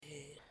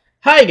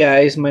Hi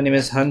guys, my name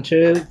is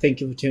Hunter.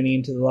 Thank you for tuning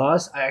into The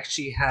Lost. I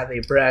actually have a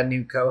brand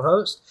new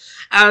co-host.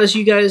 As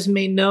you guys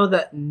may know,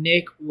 that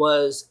Nick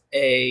was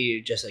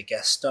just a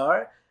guest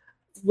star.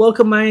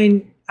 Welcome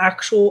my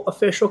actual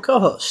official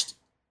co-host.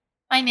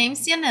 My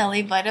name's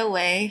Yanely, by the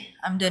way.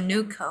 I'm the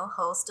new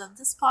co-host of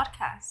this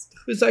podcast.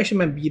 Who's actually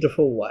my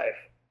beautiful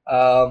wife.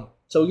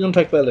 So we're gonna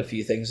talk about a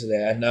few things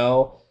today. I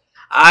know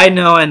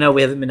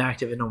we haven't been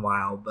active in a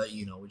while, but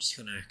we're just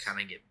gonna kind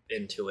of get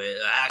into it.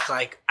 Act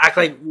like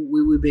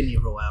we've been here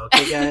for a while,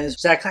 okay, guys?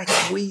 Just act like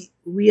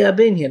we have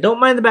been here. Don't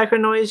mind the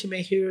background noise. You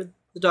may hear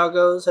the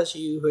doggos as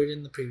you heard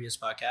in the previous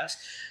podcast.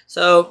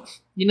 So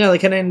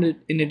kind of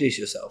introduce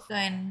yourself. Go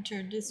ahead and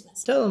introduce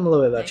myself. Tell them a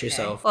little bit about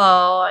yourself.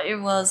 Well, it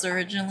was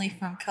originally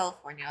from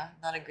California.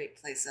 Not a great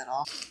place at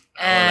all.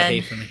 A lot of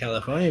hate from the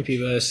California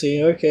people. I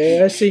see.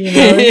 Okay, I see.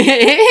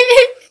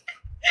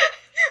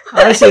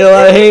 I see a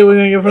lot of hate we're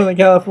gonna get from the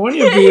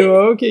California people.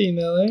 Okay,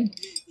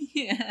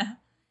 Yeah.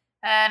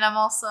 And I'm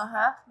also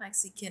half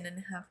Mexican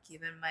and half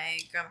Cuban. My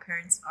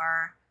grandparents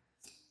are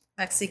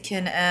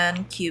Mexican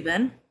and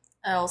Cuban.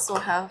 I also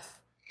have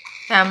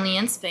family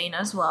in Spain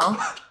as well.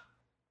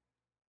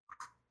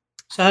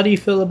 So how do you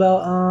feel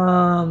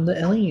about the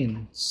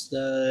aliens?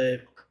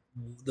 The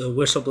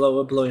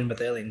whistleblower blowing about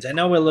the aliens. I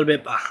know we're a little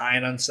bit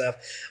behind on stuff,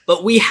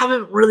 but we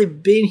haven't really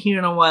been here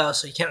in a while,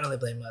 so you can't really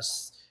blame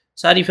us.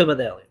 So how do you feel about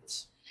the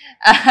aliens?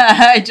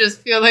 I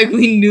just feel like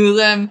we knew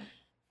them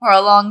for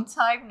a long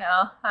time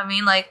now. I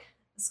mean,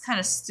 it's kind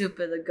of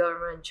stupid, the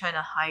government trying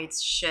to hide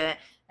shit.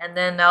 And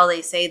then now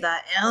they say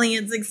that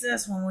aliens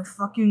exist when we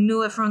fucking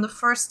knew it from the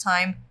first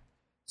time.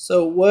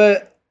 So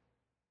what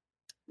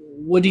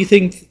do you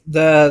think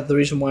the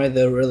reason why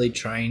they're really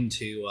trying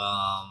to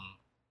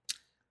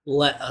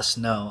let us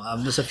know?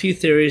 There's a few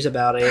theories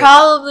about it.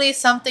 Probably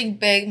something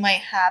big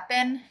might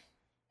happen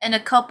in a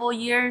couple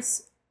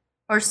years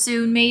or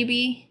soon,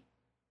 maybe.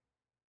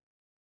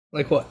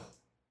 Like what?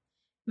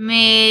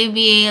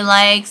 Maybe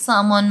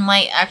someone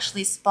might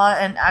actually spot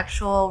an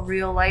actual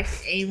real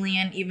life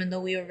alien, even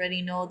though we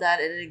already know that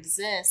it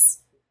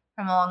exists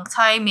from a long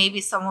time. Maybe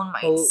someone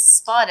might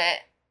spot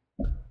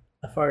it.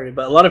 I've heard,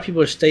 but a lot of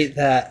people state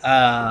that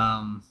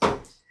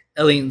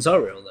aliens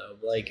are real, though.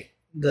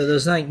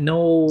 There's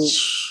no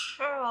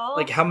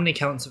how many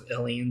counts of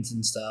aliens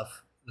and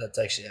stuff that's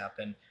actually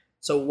happened.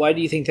 So why do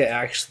you think they're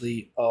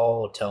actually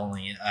all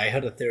telling it? I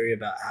heard a theory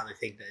about how they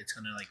think that it's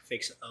gonna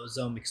fix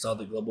ozone because of all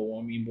the global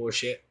warming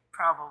bullshit.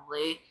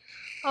 Probably.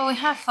 Well, we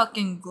have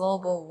fucking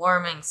global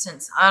warming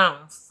since I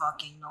don't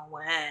fucking know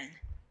when.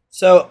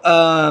 So,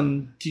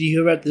 did you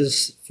hear about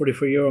this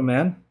 44-year-old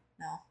man?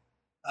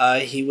 No.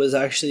 He was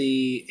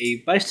actually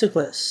a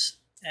bicyclist,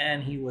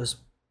 and he was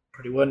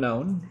pretty well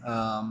known.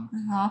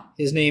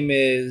 His name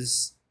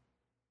is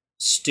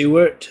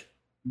Stuart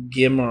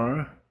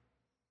Gimmer.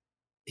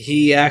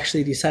 He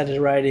actually decided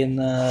to ride in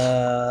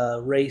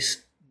the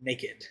race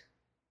naked.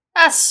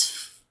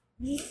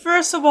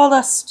 First of all,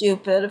 that's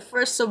stupid.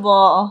 First of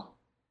all,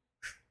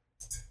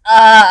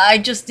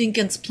 I just think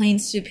it's plain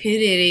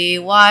stupidity.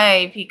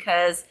 Why?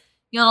 Because,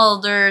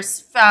 there's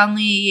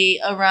family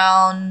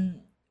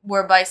around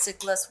where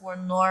bicyclists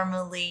would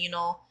normally,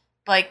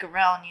 bike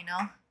around,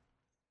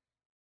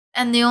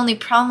 And the only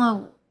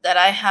problem that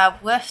I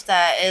have with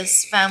that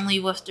is family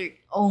with their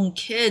own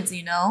kids,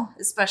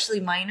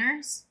 especially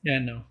minors. Yeah, I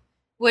know.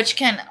 Which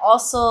can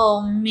also,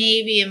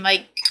 maybe it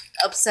might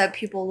upset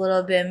people a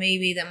little bit.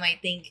 Maybe they might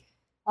think,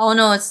 oh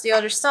no, it's the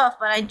other stuff.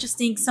 But I just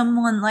think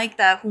someone like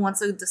that who wants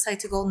to decide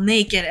to go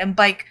naked and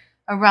bike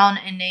around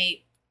in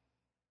a...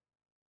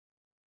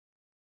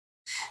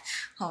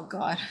 Oh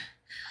god.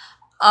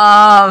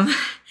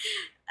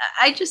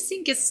 I just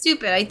think it's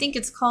stupid. I think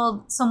it's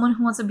called someone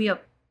who wants to be a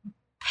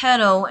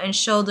pedo and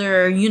show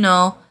their,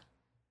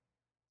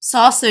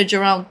 sausage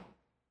around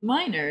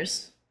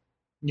minors.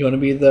 You want to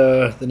be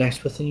the next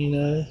person,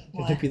 You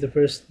What? could be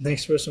the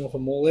next person with a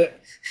mullet.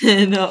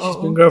 No.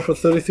 She's been growing for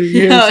 33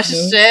 years. Oh,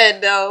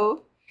 shit,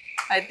 no.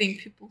 I think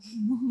people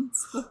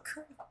look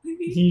ugly.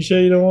 You sure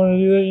you don't want to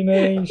do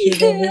that, You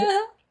sure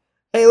Yeah.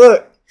 Hey,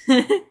 look.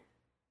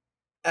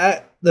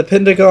 The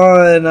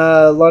Pentagon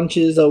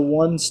launches a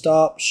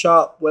one-stop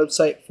shop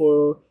website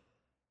for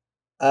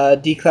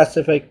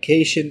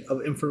declassification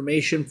of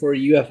information for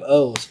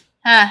UFOs.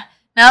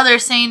 Now they're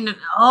saying that,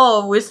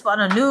 we spot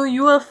a new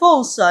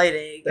UFO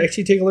sighting.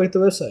 Actually, take a look at the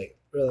website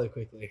really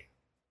quickly.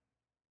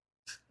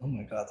 Oh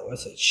my god, the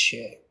website's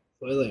shit.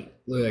 Look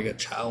like a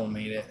child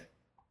made it.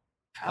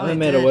 I haven't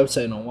made a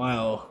website in a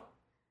while.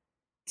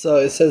 So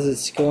it says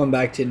it's going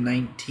back to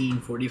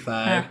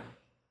 1945.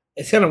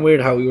 It's kind of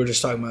weird how we were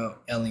just talking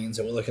about aliens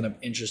and we're looking up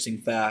interesting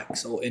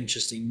facts or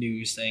interesting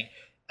news thing,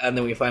 and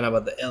then we find out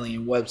about the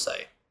alien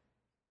website.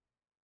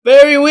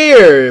 Very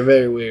weird.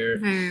 Very weird.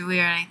 Very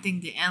weird. I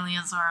think the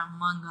aliens are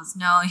among us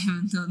now,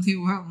 even though they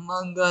were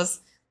among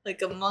us.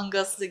 Like Among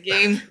Us, the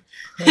game.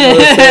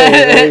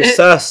 Very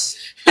sus.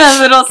 A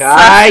little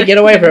Kai, sus. get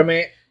away from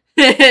me.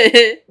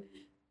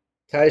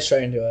 Kai's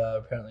trying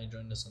to apparently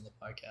join us on the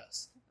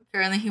podcast.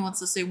 Apparently he wants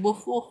to say,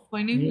 woof woof,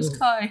 my name is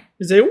Kai.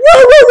 He's like, woo,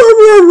 woo,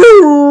 woo,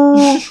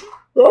 woo,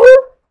 woo.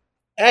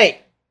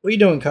 Hey, what are you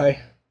doing,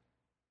 Kai?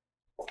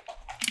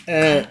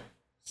 I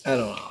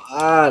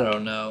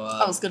don't know.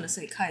 I was gonna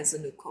say Kai is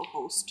a new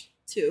co-host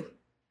too.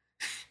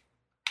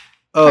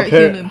 Oh, Part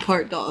human,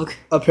 part dog.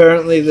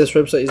 Apparently, this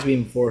website is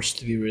being forced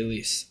to be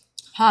released.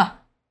 Huh.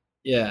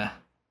 Yeah.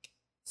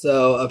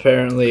 So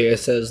apparently, it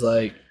says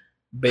like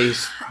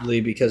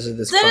basically because of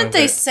this. Didn't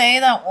they say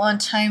that one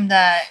time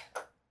that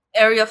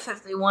Area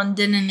 51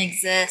 didn't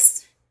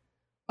exist,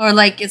 or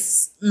like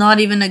it's not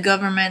even a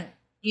government?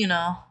 You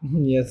know.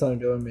 Yeah, it's not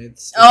government.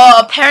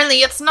 Apparently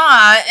it's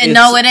not, and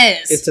now it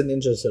is. It's a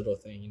Ninja Turtle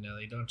thing, you know.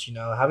 Don't you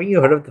know? Haven't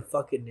you heard of the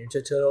fucking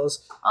Ninja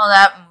Turtles? Oh,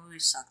 that movie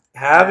sucked.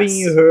 Haven't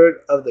you heard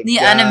of the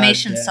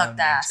animation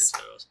sucked ass?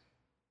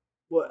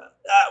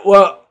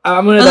 Well,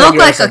 I'm gonna. It looked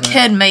like a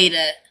kid made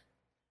it.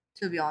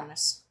 To be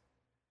honest.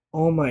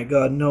 Oh my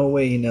god! No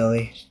way,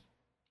 Nelly.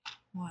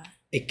 What?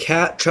 A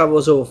cat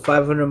travels over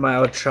 500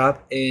 miles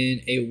trapped in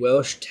a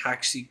Welsh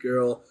taxi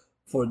girl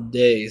for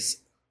days.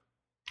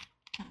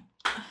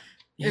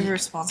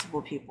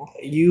 Irresponsible people.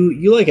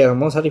 You like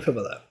animals? How do you feel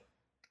about that?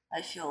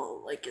 I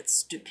feel like it's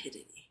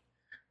stupidity.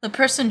 The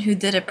person who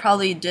did it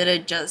probably did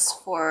it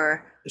just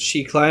for...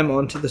 She climbed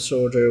onto the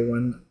shoulder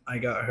when I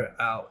got her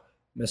out,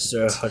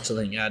 Mr.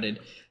 Hutchling added.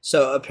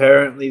 So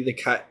apparently the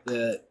cat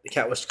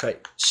was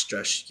quite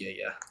stressed.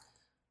 Yeah.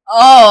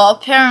 Oh,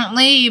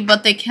 apparently,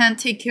 but they can't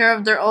take care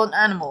of their own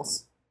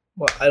animals.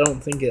 Well, I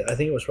think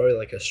it was probably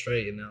like a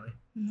stray, you know.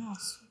 No,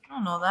 I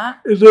don't know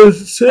that. It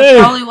doesn't say.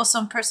 It probably was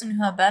some person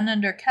who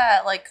abandoned their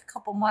cat like a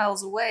couple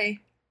miles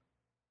away.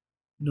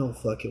 No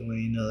fucking way,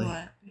 you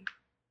know.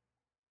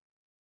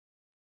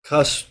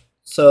 What?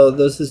 So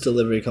there's this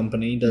delivery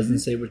company. Doesn't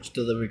say which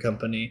delivery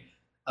company.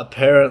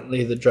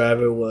 Apparently, the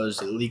driver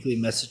was illegally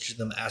messaging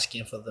them,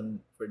 asking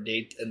for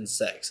date and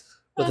sex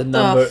with a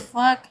number. What the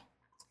fuck?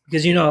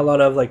 Because you know a lot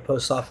of like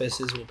post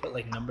offices will put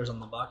like numbers on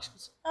the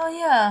boxes. Oh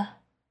yeah.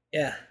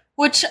 Yeah.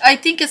 Which I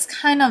think is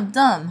kind of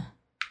dumb.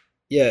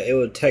 Yeah, it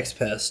would text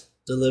past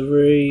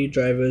delivery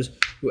drivers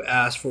who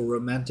ask for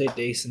romantic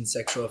dates and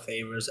sexual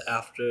favors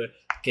after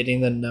getting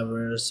the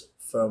numbers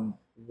from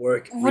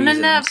work.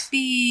 Wouldn't that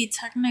be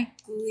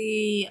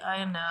technically? I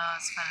don't know.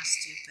 It's kind of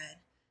stupid.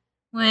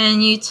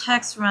 When you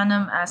text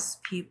random ass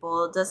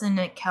people, doesn't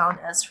it count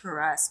as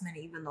harassment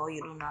even though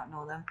you do not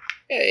know them?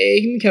 Yeah,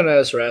 it can count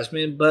as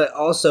harassment, but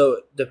also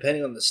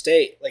depending on the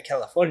state, like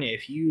California,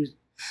 if you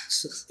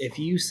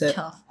said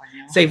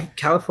say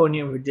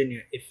California and Virginia,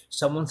 if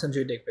someone sends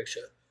you a dick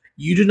picture,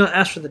 you do not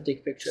ask for the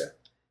dick picture,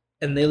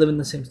 and they live in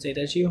the same state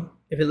as you.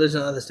 If it lives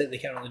in another state, they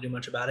can't really do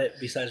much about it.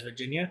 Besides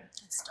Virginia,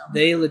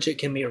 they legit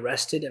can be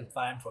arrested and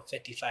fined for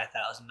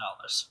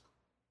 $55,000.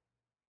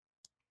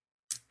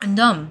 And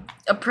dumb.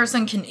 A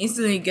person can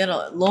easily get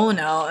a loan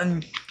out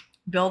and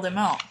bail them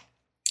out.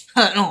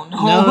 I don't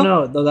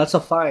know. No, that's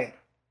a fine.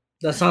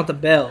 That's not the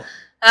bail. 6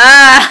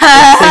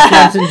 Ah!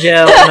 months in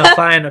jail and a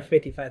fine of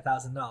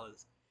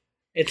 $55,000.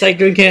 It's like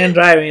drinking and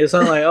driving. It's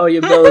not like, oh,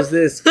 your bill is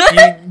this.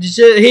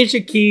 Here's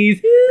your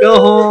keys. Go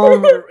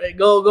home.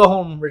 Go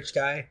home, rich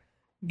guy.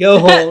 Go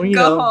home.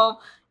 Go home.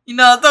 You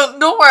know,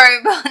 don't worry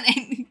about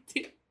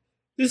anything.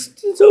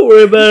 Just don't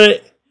worry about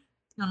it.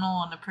 You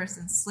know, when a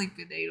person's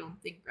sleeping, they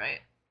don't think right.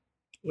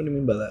 What do you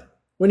mean by that?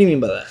 What do you mean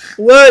by that?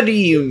 What do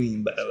you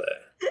mean by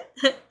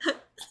that?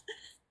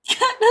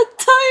 Kinda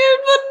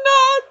tired, but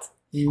not.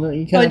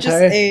 You kind of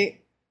tired? Ate.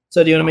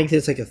 So do you want to make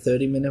this like a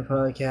 30-minute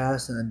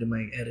podcast and then do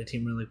my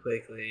editing really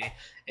quickly?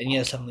 And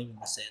yes, I'm leaving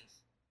this in.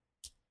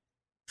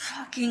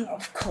 Fucking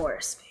of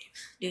course,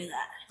 babe. Do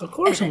that. Of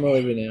course I'm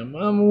leaving it in.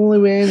 I'm only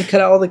going to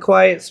cut out all the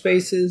quiet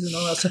spaces and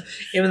all that stuff.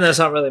 Even though there's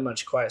not really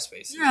much quiet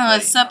spaces. No,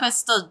 except it's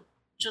still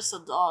just a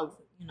dog,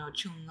 you know,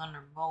 chewing on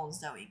our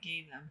bones that we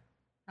gave him.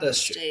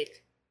 That's true.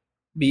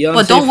 Beyonce,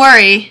 but don't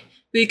worry,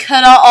 we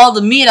cut out all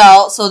the meat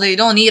out so they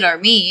don't eat our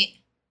meat.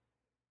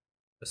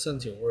 That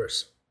sounds even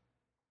worse.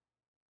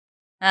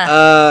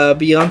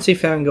 Beyonce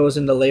fan goes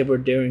into labor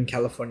during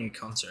California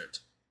concert.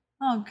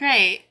 Oh,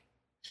 great.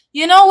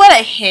 You know what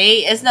I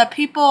hate is that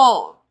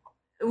people...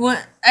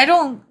 I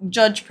don't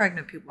judge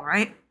pregnant people,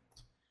 right?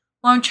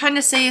 What I'm trying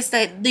to say is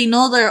that they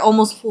know they're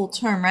almost full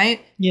term,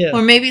 right? Yeah.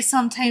 Or maybe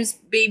sometimes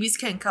babies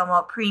can come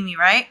out preemie,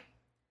 right?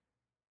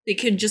 They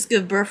could just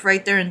give birth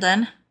right there and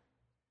then.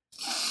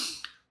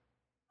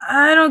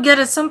 I don't get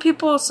it. Some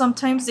people,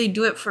 sometimes they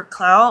do it for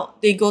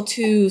clout. They go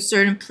to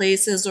certain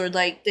places or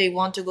like they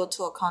want to go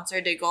to a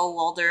concert. They go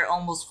while they're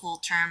almost full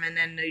term and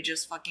then they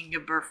just fucking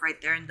give birth right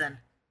there and then.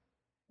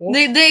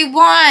 What? They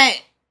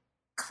want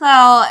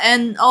clout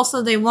and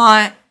also they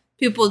want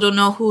people to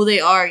know who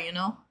they are, you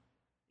know?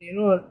 You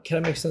know what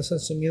kind of makes no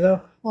sense to me though?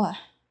 What?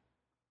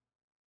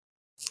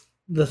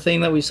 The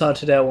thing that we saw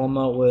today at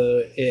Walmart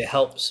where it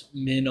helps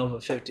men over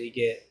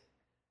 50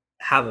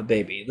 have a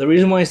baby. The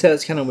reason why I say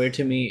that's kind of weird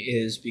to me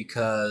is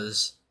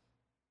because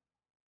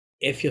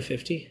if you're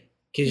 50,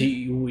 because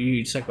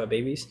you talk about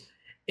babies,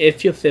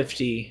 if you're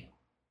 50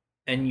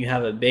 and you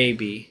have a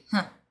baby,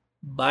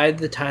 by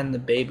the time the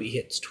baby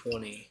hits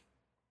 20,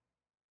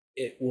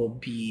 you'll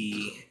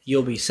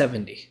be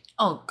 70.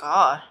 Oh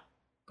God.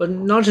 But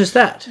not just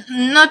that.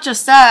 Not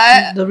just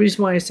that. The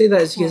reason why I say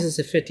that is because it's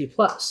a 50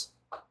 plus.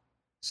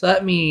 So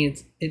that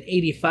means an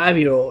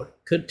 85-year-old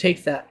could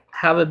take that,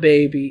 have a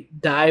baby,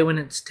 die when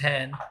it's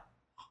 10.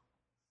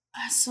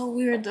 That's so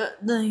weird.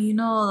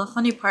 The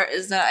funny part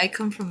is that I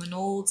come from an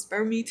old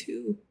spermie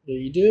too. Yeah,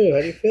 you do. How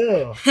do you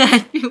feel? I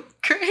feel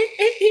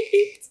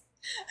great.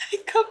 I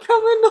come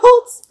from an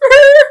old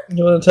sperm.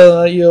 You want to tell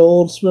about your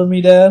old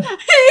spermy dad?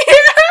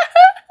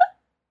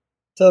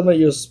 Tell about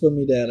your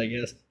spermy dad, I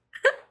guess.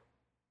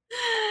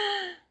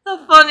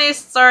 The funny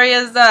story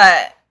is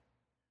that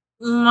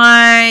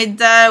my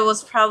dad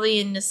was probably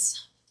in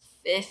his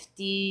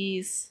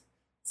 50s,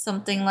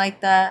 something like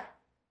that.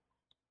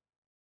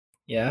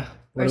 Yeah?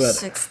 Or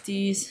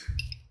 60s.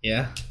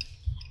 Yeah?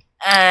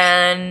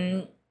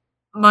 And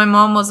my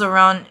mom was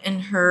around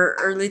in her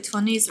early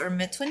 20s or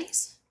mid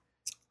 20s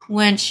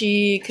when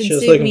she conceived me. She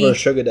was looking for a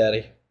sugar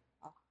daddy.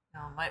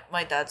 No,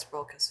 my dad's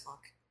broke as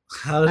fuck.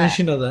 How did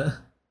she know that?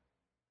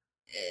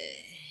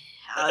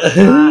 I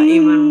do not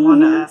even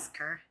want to ask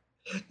her.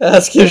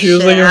 Ask if she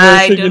was looking for a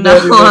sugar daddy. I do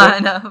not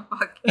want to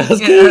fucking ask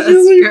if she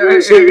was looking for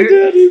a sugar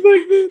daddy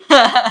back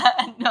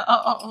then.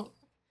 No.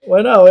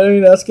 Why not? Why don't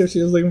you ask if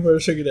she was looking for a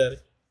sugar daddy?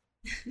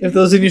 If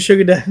those in your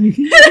sugar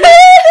daddy.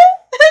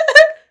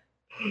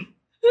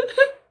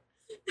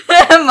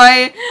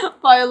 My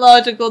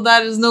biological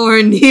dad is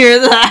nowhere near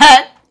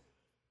that.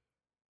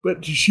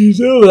 But did she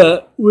know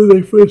that when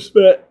they first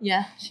met?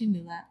 Yeah, she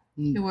knew that.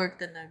 She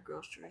worked in a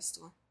grocery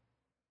store.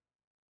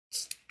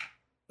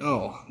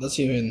 Oh, that's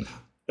even...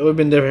 It would have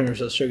been different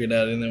if it was sugar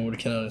daddy and then we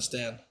can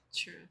understand.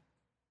 True.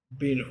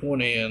 Being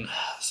horny and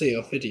say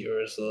a 50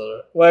 or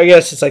so. Well, I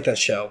guess it's like that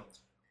show.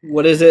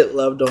 What is it?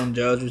 Love Don't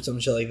Judge or some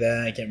shit like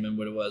that. I can't remember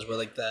what it was. Where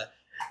like the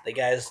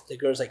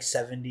girl's like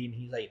 70 and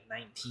he's like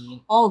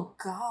 19. Oh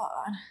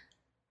God.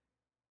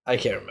 I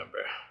can't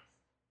remember.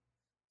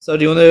 So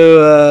do you want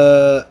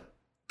to?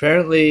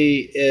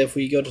 Apparently, if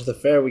we go to the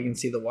fair, we can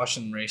see the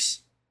Washington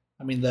race.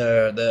 I mean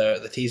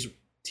the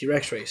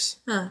T-Rex race.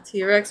 Huh?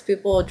 T-Rex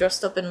people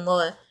dressed up in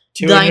what?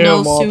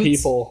 200 more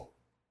people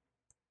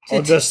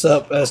all dressed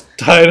up as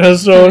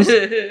dinosaurs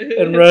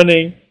and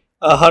running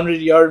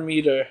 100-yard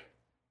meter.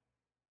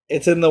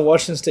 It's in the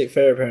Washington State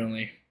Fair,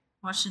 apparently.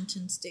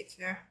 Washington State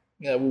Fair.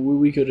 Yeah,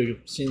 we could have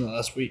seen that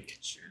last week.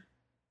 Sure.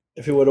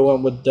 If we would have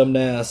went with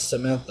dumbass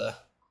Samantha.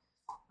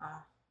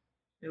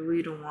 Oh,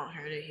 we don't want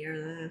her to hear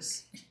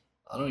this.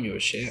 I don't give a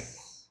shit.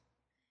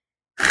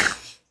 I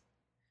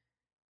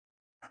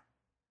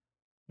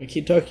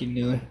keep talking,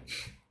 Neely.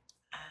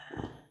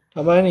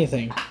 How about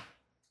anything?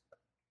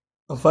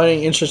 I'm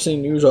finding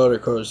interesting news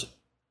articles.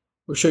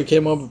 We should have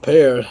came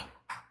unprepared.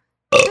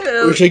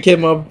 We should have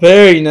came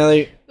unprepared,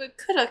 Nelly. We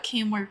could have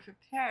came more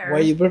prepared. Why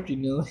are you burping,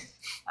 Nelly?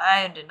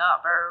 I did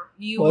not burp.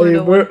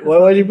 Why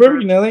are you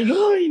burping, Nelly?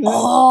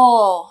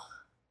 Oh,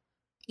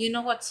 you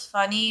know what's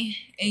funny?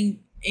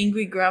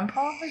 Angry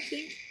Grandpa, I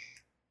think.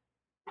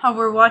 How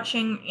we're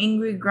watching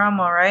Angry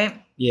Grandma,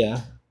 right?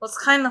 Yeah. What's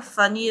kind of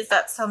funny is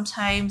that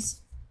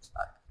sometimes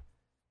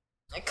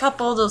a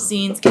couple of those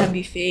scenes can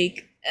be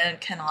fake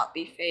and cannot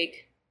be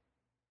fake.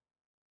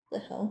 The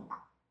hell?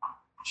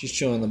 She's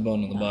chewing the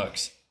bone in the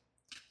box.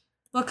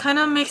 What kind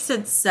of makes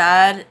it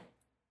sad?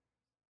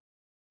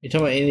 You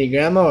talking about Angry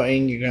Grandma or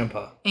Angry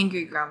Grandpa?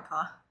 Angry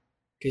Grandpa.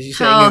 Because you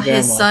said how Angry Grandma.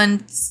 His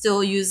son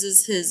still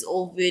uses his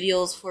old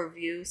videos for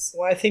views.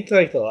 Well, I think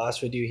like the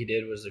last video he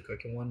did was the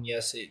cooking one.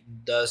 Yes, it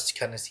does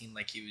kind of seem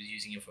like he was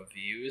using it for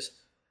views,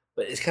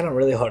 but it's kind of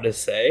really hard to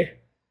say.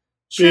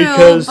 True,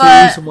 because but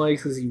the reason why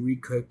because he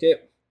recooked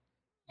it.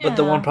 Yeah. But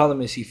the one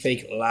problem is he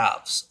fake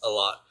laughs a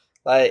lot.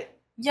 Like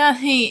yeah,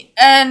 he's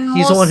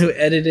the one who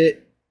edited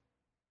it.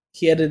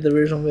 He edited the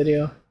original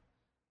video.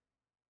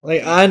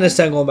 Like I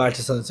understand going back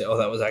to something and say, "Oh,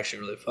 that was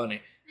actually really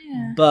funny,"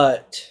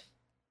 but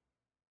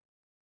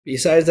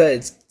besides that,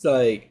 it's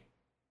like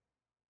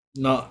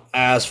not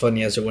as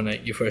funny as when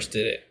you first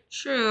did it.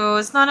 True,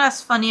 it's not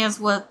as funny as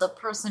what the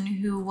person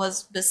who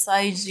was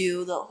besides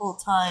you the whole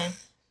time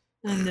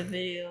in the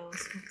videos.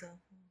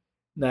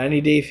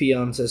 90 Day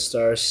Fiancé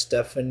star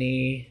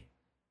Stephanie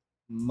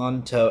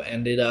Monto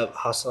ended up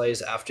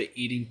hospitalized after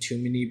eating too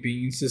many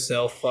beans to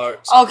sell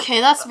farts.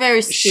 Okay, that's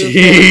very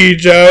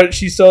stupid.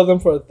 She sold them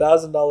for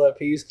 $1,000 a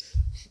piece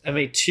and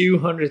made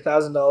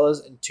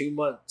 $200,000 in 2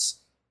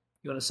 months.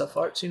 You want to sell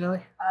farts, you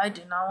know? I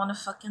do not want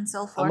to fucking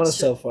sell farts. I'm going to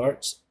sell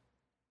farts.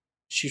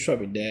 She's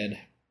probably dead.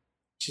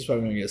 She's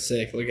probably going to get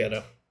sick. Look at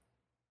her.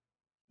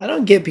 I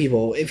don't get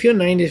people. If you're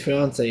 90 Day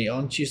Fiancé,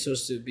 aren't you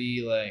supposed to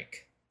be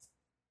like...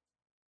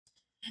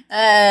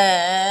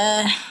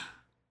 Oh.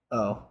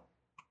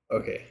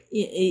 Okay.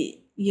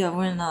 Yeah,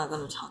 we're not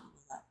going to talk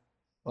about that.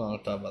 Well, I'll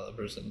talk about the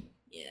person.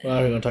 Yeah. We're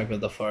not going to talk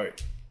about the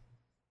fart.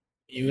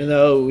 Even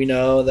though we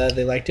know that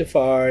they like to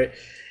fart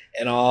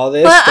and all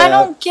this stuff. But I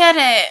don't get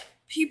it.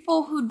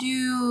 People who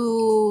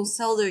do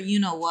sell their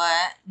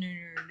you-know-what,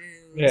 news,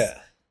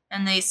 yeah,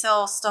 and they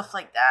sell stuff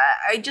like that,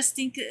 I just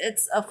think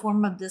it's a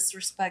form of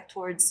disrespect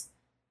towards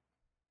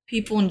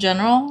people in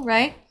general,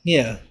 right?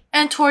 Yeah.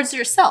 And towards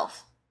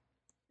yourself.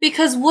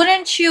 Because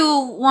wouldn't you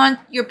want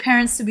your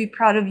parents to be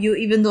proud of you,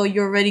 even though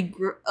you're already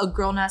a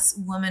grown ass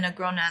woman, a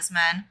grown ass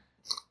man?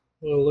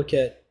 Well, look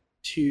at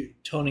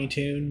Tony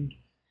Toon.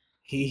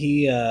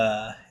 He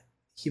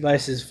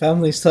buys his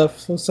family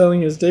stuff for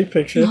selling his dick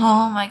picture.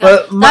 Oh my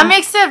god, that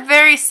makes it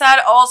very sad.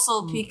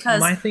 Also, because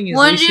my thing is,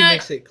 at least he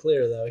makes it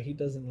clear though. He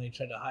doesn't really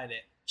try to hide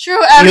it.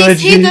 True, at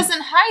least he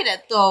doesn't hide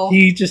it though.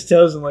 He just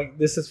tells them like,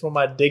 "This is for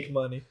my dick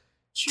money.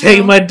 True.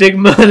 Take my dick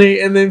money,"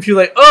 and then if you're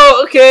like,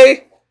 "Oh,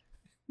 okay."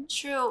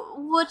 True,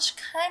 which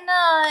kind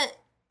of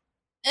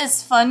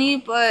is funny,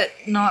 but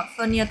not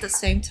funny at the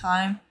same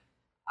time.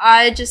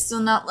 I just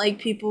do not like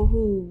people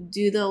who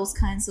do those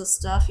kinds of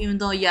stuff, even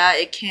though, yeah,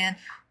 it can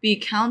be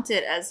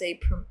counted as a...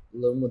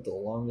 One with the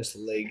longest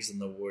legs in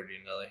the world,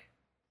 you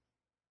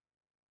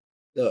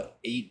know.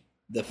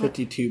 The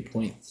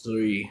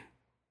 52.3.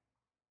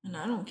 And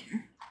I don't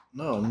care.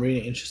 No, I'm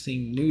reading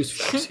interesting news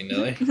facts, you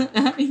know.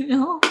 I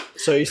know.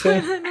 So you say?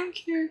 I don't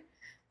care.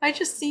 I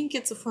just think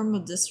it's a form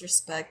of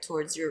disrespect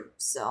towards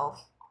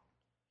yourself.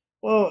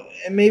 Well,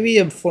 it may be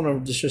a form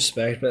of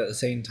disrespect, but at the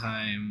same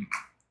time,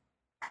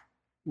 at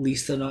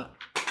least they're not.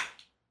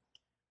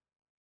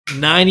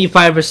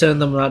 95% of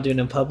them are not doing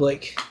it in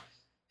public.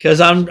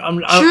 Because I'm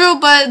true,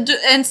 but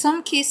in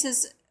some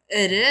cases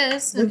it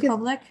is in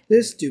public.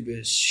 This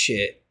stupid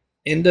shit.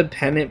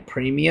 Independent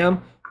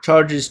Premium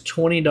charges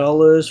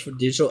 $20 for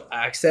digital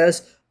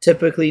access,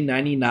 typically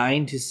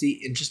 $99 to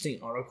see interesting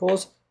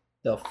articles.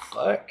 The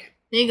fuck?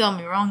 They got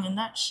me wrong in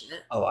that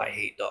shit. Oh, I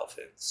hate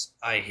dolphins.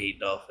 I hate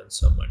dolphins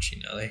so much,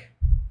 you know.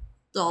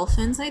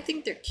 Dolphins? I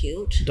think they're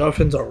cute.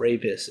 Dolphins are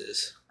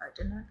rapists. I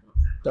did not know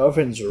that.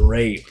 Dolphins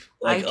rape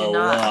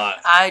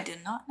lot. I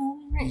did not know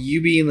they rape.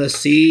 You be in the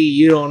sea,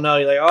 you don't know.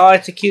 You're like, oh,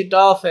 it's a cute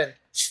dolphin.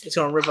 It's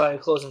gonna rip out your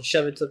clothes and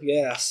shove it up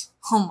your ass.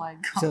 Oh my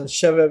god. It's gonna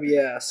shove it up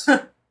your ass.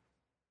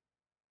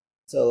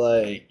 So,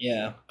 like,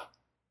 yeah.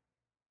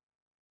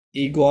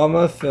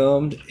 Iguana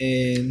filmed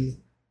in...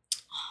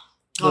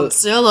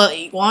 Godzilla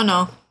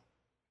iguana.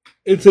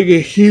 It's like a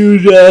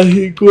huge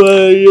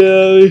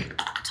iguana.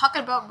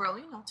 Talking about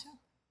Berlino too.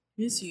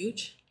 He's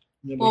huge.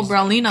 Yeah, well,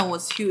 Berlino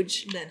was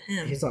huge than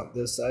him. He's not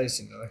this size,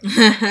 you know.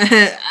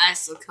 I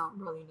still count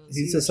Berlino. He's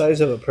huge. The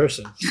size of a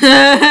person.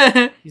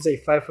 He's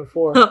like 5'4".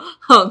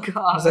 Oh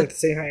god. He's like the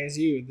same height as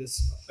you.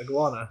 This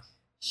iguana.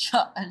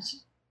 Shush.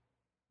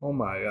 Oh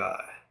my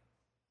god.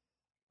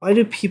 Why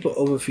do people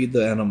overfeed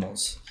the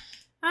animals?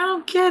 I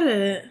don't get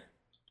it.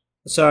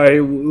 Sorry,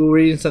 we were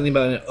reading something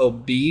about an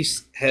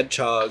obese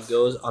hedgehog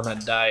goes on a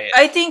diet.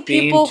 I think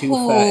people being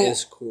too fat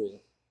is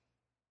cool.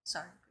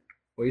 Sorry.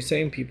 What are you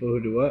saying? People who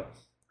do what?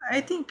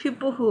 I think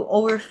people who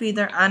overfeed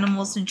their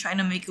animals and trying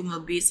to make them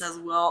obese as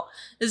well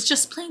is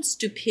just plain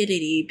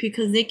stupidity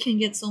because they can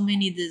get so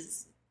many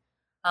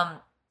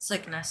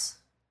sickness.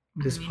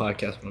 This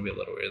podcast is gonna be a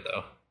little weird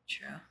though.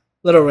 True. A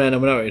little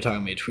random. We're not really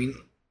talking between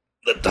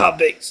the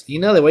topics. You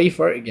know the way you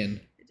fart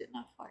again. I did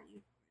not fart.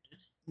 You.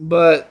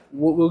 But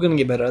we're gonna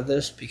get better at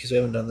this because we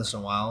haven't done this in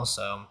a while.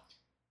 So.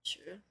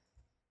 True.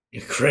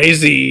 You're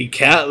crazy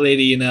cat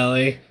lady,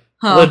 Yanely.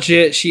 Huh.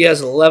 Legit, she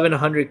has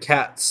 1,100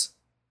 cats.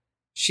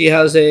 She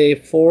has a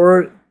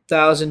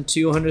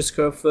 4,200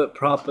 square foot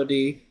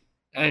property,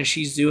 and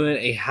she's doing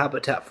a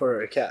habitat for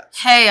her cats.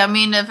 Hey, I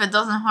mean, if it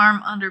doesn't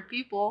harm other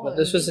people. But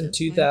this was in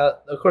 2000.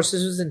 Of course,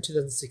 this was in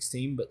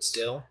 2016, but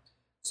still,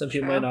 some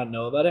people might not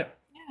know about it.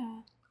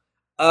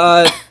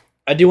 Yeah.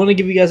 I do want to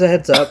give you guys a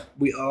heads up.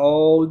 We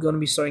all going to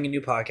be starting a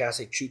new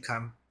podcast, a true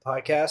crime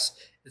podcast.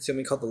 It's going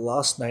to be called The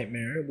Lost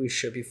Nightmare. We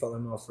should be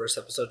following our first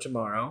episode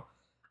tomorrow.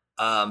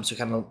 So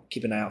kind of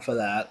keep an eye out for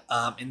that.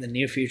 In the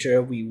near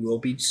future, we will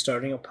be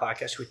starting a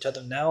podcast. Should we tell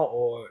them now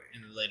or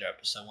in a later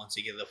episode once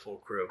we get the full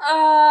crew?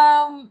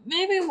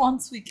 Maybe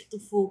once we get the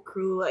full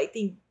crew. I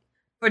think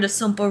for the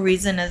simple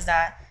reason is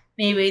that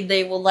maybe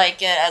they will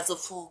like it as a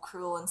full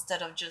crew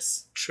instead of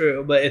just...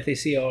 True, but if they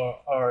see our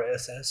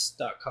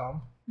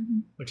RSS.com,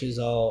 which is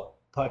our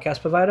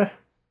podcast provider,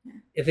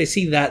 if they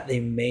see that, they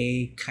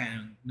may kind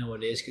of know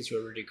what it is because we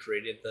already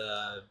created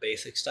the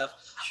basic stuff.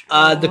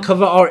 The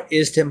cover art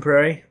is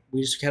temporary. We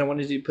just kind of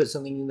wanted to put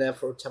something in there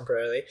for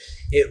temporarily.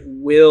 It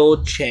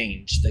will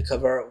change. The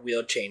cover art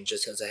will change,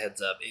 just as a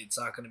heads up. It's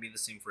not going to be the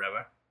same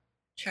forever.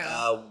 True.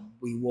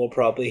 We will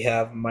probably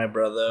have my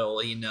brother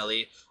or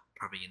Yanely.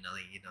 Probably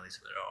Yanely. Yanely's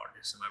a better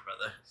artist than my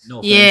brother.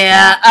 No offense.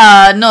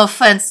 Yeah. No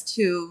offense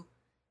to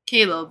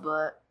Caleb,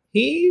 but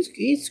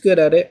he's good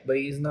at it, but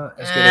he's not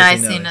as good as Yanely.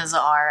 I've seen his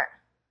art.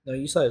 No,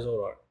 you saw his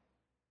old art.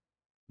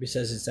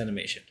 Besides his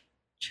animation.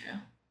 True.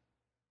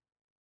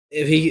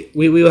 If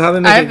we will have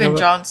him make I've been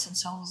drawn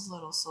since I was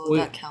little, so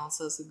that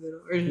counts as a good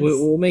artist.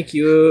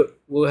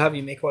 We'll have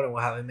you make one and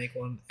we'll have him make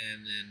one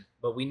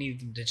but we need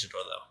them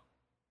digital though.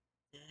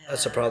 Yeah.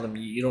 That's the problem.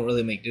 You don't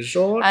really make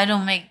digital art? I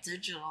don't make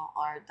digital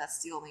art.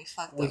 That's the only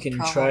fucked up problem. We can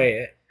try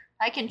it.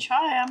 I can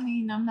try. I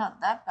mean, I'm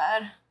not that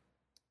bad.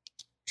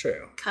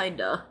 True.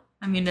 Kinda.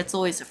 I mean, it's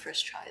always a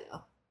first try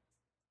though.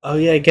 Oh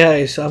yeah,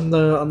 guys, I'm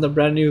the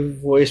brand new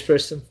voice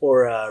person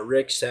for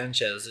Rick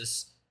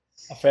Sanchez.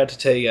 I forgot to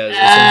tell you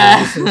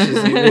guys.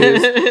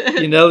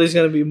 You know he's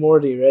gonna be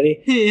Morty.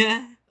 Ready?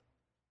 Yeah.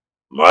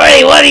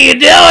 Morty, what are you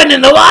doing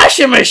in the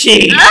washing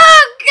machine?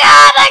 Oh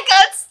God, I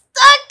got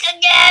stuck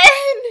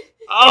again.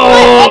 Oh, You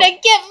might want to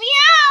get me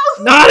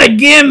out. not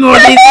again, Morty.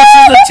 This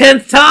is the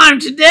 10th time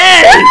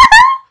today.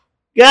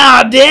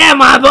 God damn,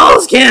 my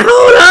balls can't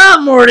hold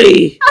up,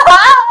 Morty.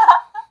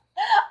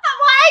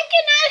 Why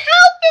can I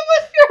help it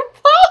with your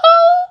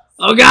balls?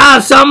 Oh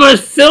God, someone's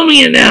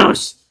filming it now.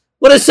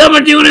 What is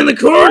someone doing in the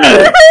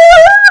corner?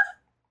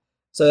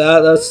 So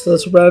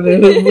that's about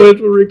it with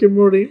Rick and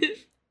Morty.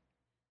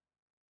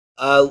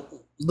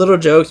 Little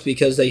jokes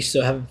because they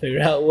still haven't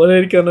figured out what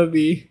it's gonna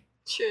be.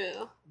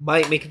 True.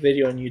 Might make a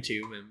video on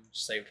YouTube and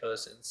just like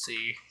post it and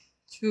see.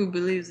 Who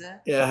believes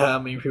that? Yeah, how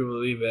many people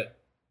believe it?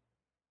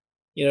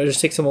 You know, just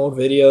take some old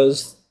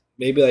videos,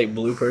 maybe like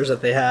bloopers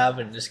that they have,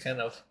 and just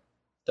kind of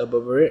dub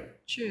over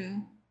it.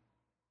 True.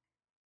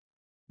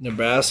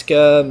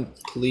 Nebraska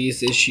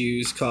police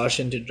issues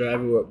caution to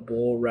driver with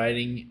bull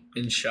riding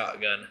and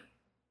shotgun.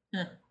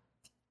 Huh.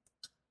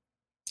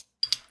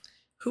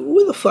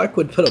 Who the fuck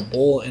would put a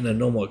bull in a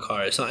normal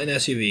car? It's not an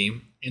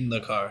SUV in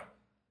the car.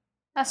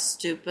 That's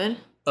stupid.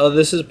 Oh,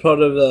 this is part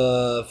of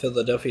the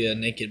Philadelphia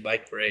Naked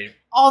Bike Parade.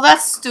 Oh,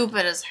 that's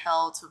stupid as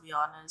hell, to be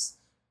honest.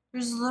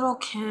 There's little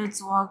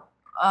kids walk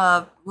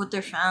with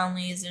their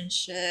families and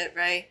shit,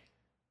 right?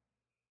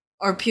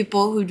 Or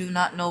people who do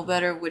not know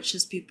better, which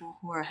is people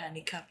who are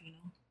handicapped, you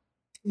know.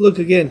 Look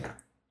again.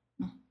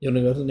 You want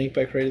to go to the Naked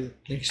Bike Parade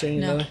next year?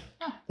 No. No.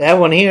 They have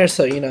one here,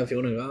 so, you know, if you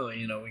want to go,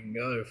 you know, we can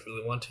go if we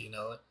really want to, you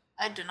know.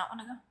 I do not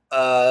want to go.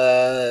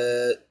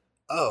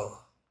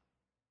 Oh.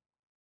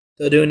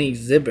 They'll do an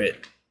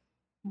exhibit.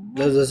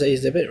 Does it say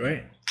exhibit,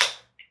 right?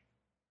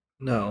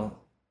 No.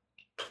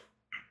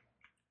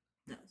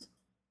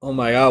 Oh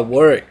my god,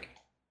 work.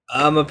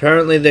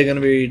 Apparently they're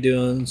gonna be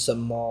doing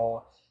some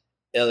more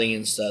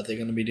alien stuff. They're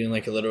gonna be doing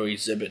like a little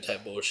exhibit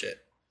type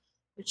bullshit.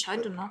 Which I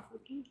do not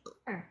fucking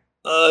care.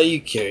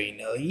 You care, you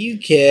know. You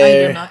care.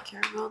 I do not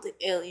care about the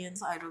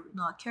aliens. I do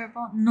not care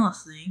about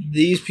nothing.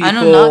 These people. I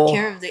do not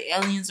care if the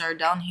aliens are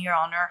down here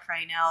on Earth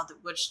right now,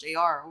 which they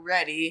are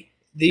already.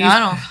 I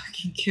don't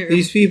fucking care.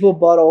 These people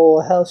bought a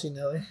whole house, you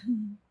know.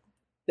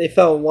 They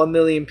found 1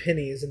 million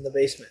pennies in the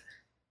basement.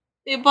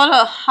 They bought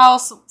a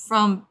house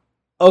from.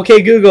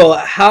 Okay, Google.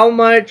 How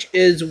much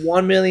is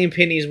 1 million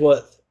pennies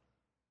worth?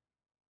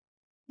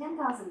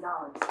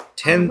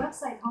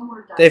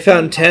 $10,000. They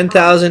found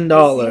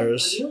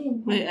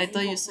 $10,000. Wait, I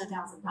thought you said they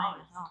bought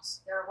a house.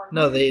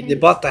 No, they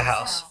bought the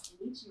house.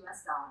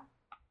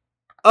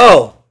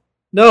 Oh,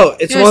 no,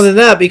 it's more than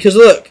that because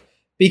look,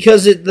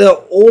 because the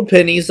old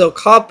pennies, the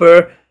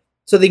copper,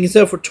 so they can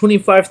sell for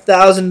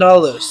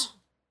 $25,000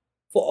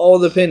 for all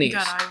the pennies.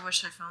 God, I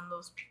wish I found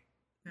those.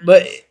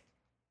 But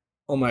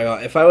oh my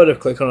god, if I would have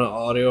clicked on an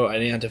audio, I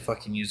didn't have to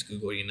fucking use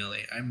Google. You know,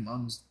 like I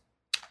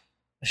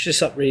should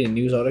stop reading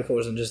news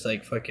articles and just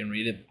like fucking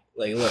read it.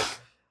 Like, look,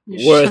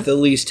 worth at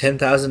least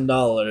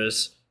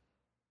 $10,000.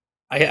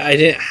 I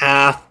didn't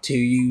have to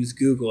use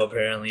Google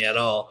apparently at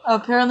all.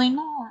 Apparently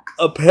not.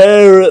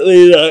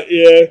 Apparently not.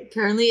 Yeah.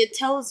 Apparently it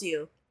tells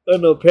you. Oh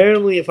no.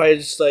 Apparently, if I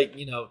just like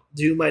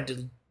do my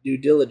due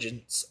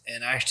diligence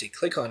and actually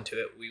click onto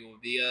it, we will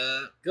be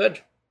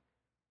good.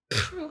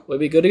 We'll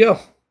be good to go.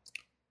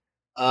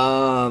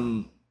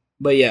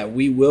 But yeah,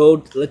 we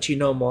will let you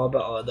know more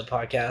about the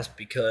podcast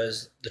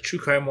because the true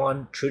crime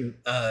one,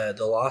 the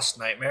Lost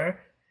Nightmare,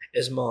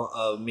 is more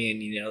of me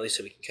and Yanely,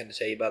 so we can kind of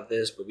tell you about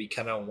this. But we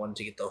kind of want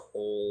to get a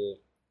whole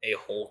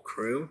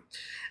crew.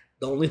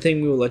 The only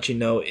thing we will let you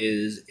know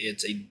is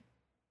it's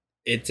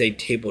a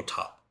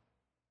tabletop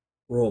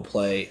role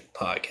play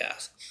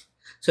podcast.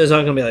 So it's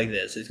not gonna be like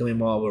this. It's gonna be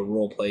more of a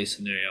role play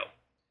scenario.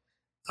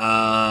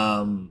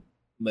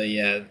 But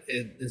yeah,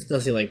 it's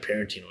nothing like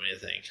parenting or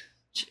anything.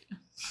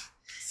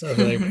 It's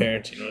nothing like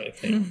parenting or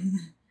anything.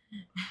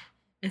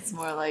 It's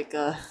more like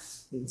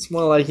It's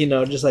more like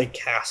just like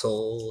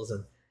castles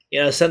and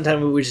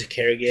sometimes we just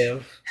care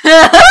give.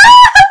 Oh,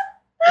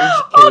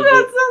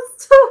 that's so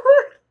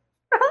stupid.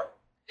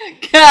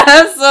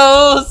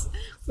 Castles.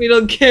 We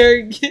don't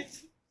care.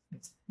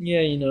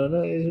 Yeah,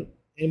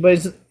 but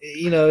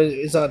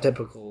it's not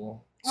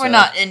typical. We're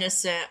not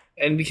innocent.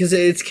 And because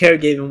it's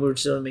caregiving, we're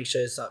just want to make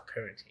sure it's not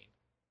parenting.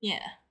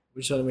 Yeah.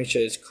 We just want to make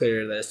sure it's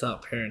clear that it's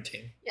not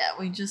parenting. Yeah,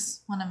 we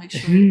just want to make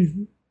sure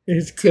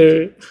it's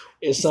clear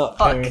it's not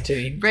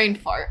parenting. Brain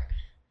fart.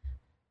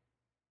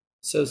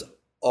 It says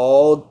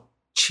all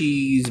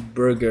cheese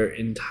burger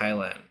in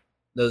Thailand.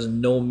 There's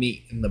no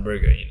meat in the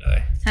burger,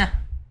 Huh.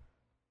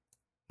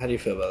 How do you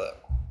feel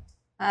about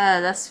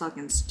that? That's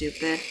fucking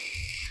stupid.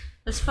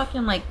 That's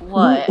fucking like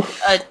what?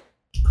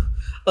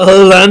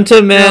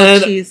 Atlanta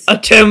man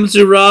attempts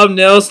to rob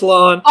nail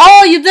salon.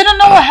 Oh, you didn't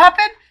know what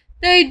happened?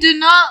 They did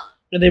not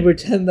and they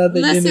pretend that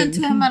they listen didn't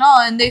to him at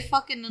all, and they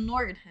fucking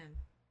ignored him.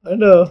 I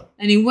know.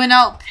 And he went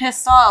out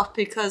pissed off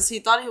because he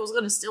thought he was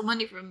gonna steal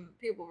money from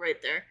people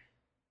right there.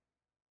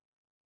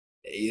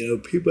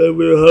 People have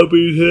real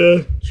hobbies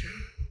here.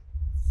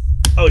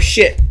 Oh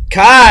shit.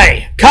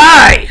 Kai!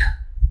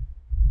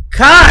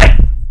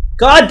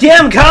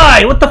 Goddamn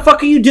Kai! What the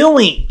fuck are you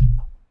doing?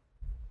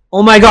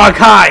 Oh my god,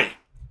 Kai!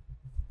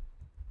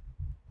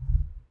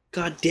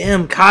 God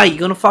damn, Kai, you're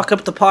gonna fuck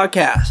up the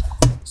podcast.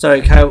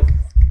 Sorry, Kai.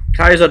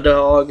 Kai's a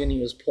dog, and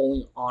he was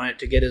pulling on it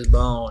to get his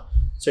bone.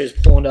 So he's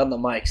pulling down the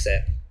mic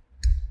set.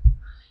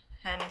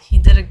 And he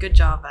did a good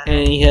job at it.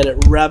 And he had it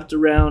wrapped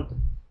around.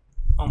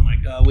 Oh my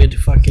god, we had to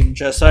fucking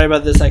just. Sorry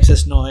about this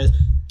excess noise.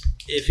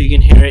 If you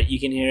can hear it, you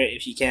can hear it.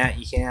 If you can't,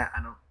 you can't.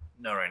 I don't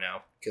know right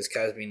now. Because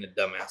Kai's being a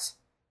dumbass.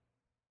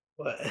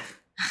 What?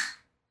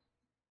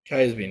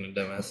 Kai's being a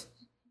dumbass.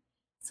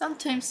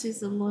 Sometimes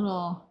he's a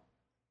little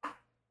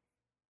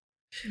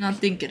not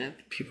thinking of.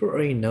 People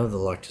already know the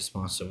Loch Ness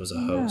Monster was a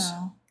hoax.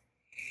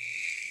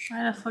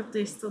 Why the fuck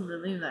they still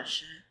believe that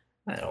shit?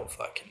 I don't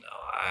fucking know.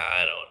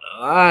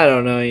 I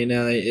don't know. You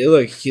know,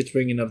 look, he keeps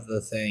bringing up the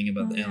thing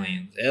about the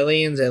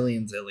aliens.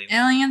 Aliens.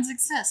 Aliens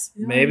exist.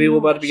 Maybe we're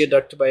about to be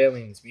abducted by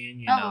aliens. Me and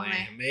you, probably.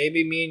 Nelly.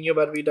 Maybe me and you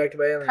about to be abducted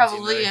by aliens.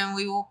 Probably, and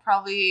we will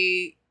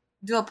probably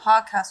do a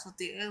podcast with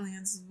the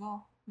aliens as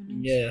well.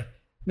 Yeah.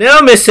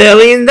 No, Miss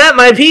Alien, that's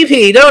my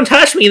pee-pee. Don't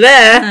touch me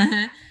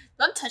there.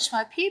 Don't touch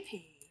my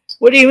pee-pee.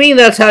 What do you mean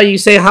that's how you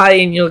say hi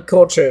in your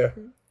culture?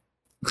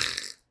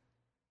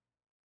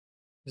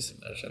 Just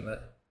imagine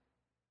that.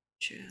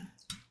 True.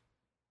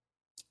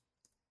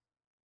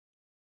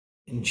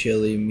 In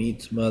Chile,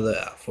 meets mother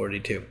at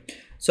 42.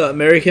 So,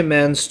 American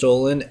man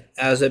stolen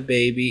as a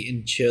baby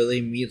in Chile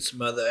meets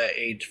mother at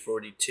age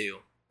 42.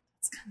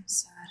 That's kind of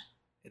sad.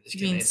 It is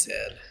kind of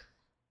sad.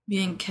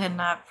 Being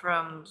kidnapped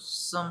from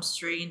some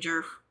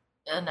stranger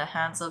in the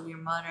hands of your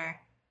mother.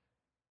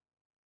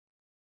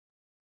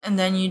 And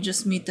then you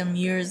just meet them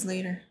years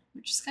later,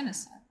 which is kind of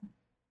sad.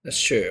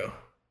 That's true.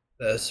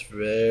 That's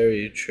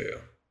very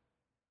true.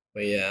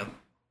 But yeah.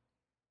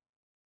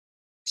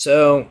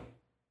 So,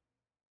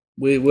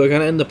 we're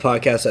going to end the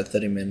podcast at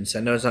 30 minutes. I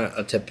know it's not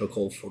a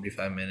typical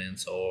 45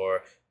 minutes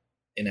or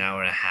an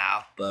hour and a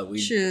half, but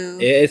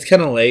it's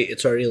kind of late.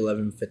 It's already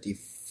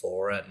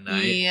 11:54 at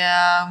night.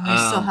 Yeah, we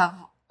still have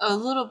a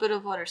little bit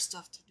of other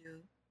stuff to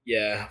do.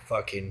 Yeah,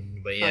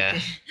 but yeah.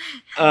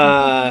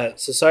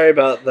 So sorry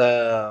about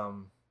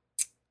the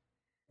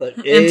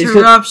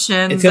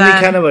interruptions. It's gonna be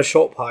kind of a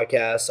short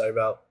podcast. Sorry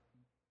about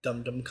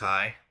Dum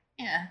Kai.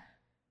 Yeah.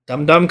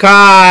 Dum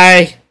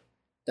Kai.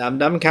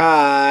 Dum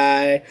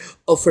Kai.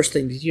 Oh, first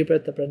thing, did you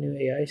read the brand new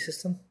AI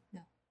system?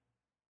 No.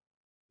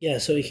 Yeah,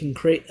 so you can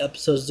create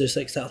episodes just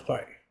like South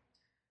Park.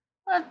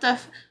 What the?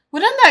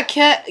 Wouldn't that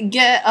get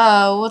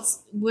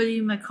what do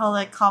you might call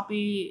it,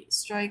 copy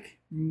strike?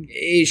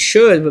 It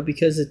should, but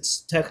because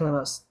it's technically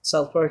not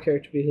South Park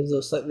character because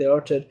they're slightly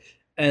altered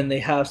and they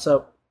have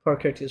South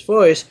Park character's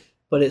voice,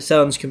 but it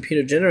sounds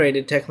computer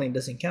generated, technically it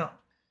doesn't count.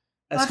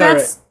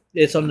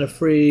 It's on the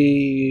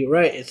free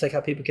right. It's like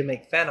how people can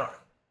make fan art.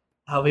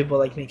 How people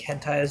like make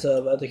hentais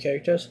of other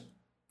characters.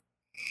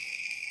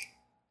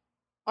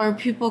 Or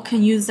people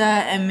can use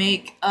that and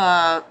make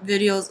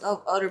videos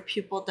of other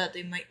people that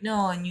they might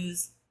know and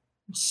use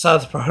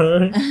South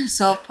Park.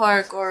 South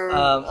Park or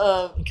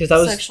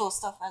sexual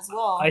stuff as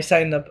well. I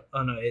signed up.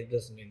 Oh no, it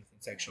doesn't mean anything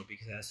sexual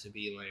because it has to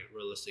be like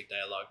realistic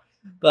dialogue.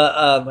 But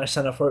I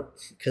signed up for it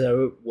because I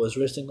was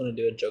originally going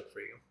to do a joke for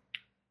you.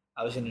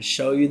 I was going to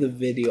show you the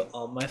video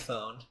on my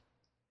phone,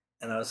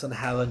 and I was going to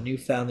have a new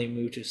family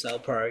move to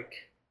South Park.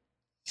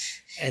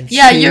 And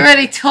yeah, you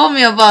already told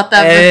me about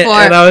that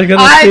before. And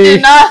I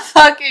did not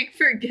fucking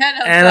forget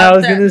about that. And I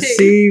was going to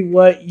see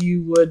what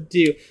you would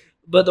do.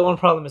 But the one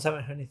problem is I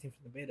haven't heard anything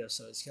from the beta,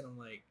 so it's kind of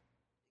like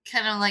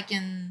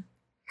in...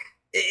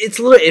 It's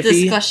a little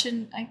iffy.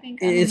 Discussion, I think.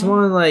 It's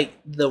more like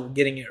the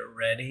getting it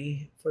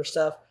ready for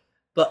stuff.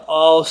 But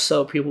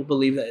also people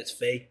believe that it's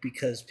fake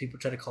because people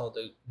try to call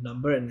the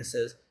number and it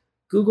says,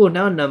 Google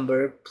now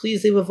number,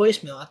 please leave a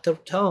voicemail at the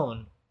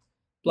tone.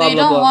 Blah, they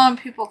don't want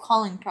people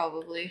calling,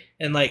 probably.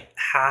 And like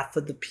half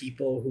of the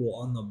people who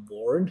are on the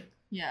board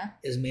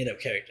is made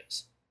up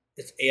characters.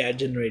 It's AI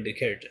generated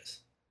characters.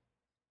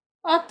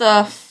 What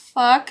the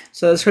fuck?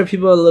 So that's where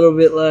people are a little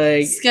bit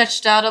like...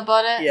 sketched out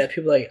about it? Yeah,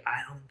 people are like,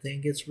 I don't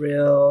think it's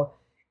real.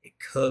 It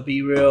could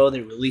be real.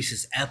 They release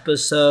this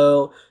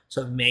episode.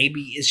 So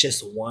maybe it's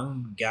just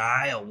one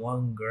guy or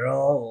one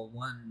girl or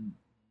one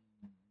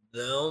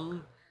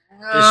them.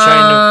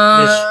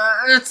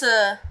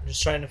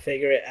 Just trying to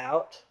figure it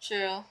out.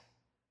 True.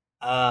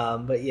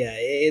 But yeah,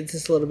 it's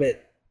just a little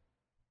bit.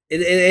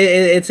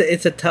 It's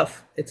a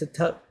tough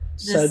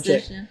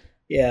subject.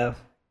 Yeah,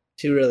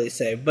 to really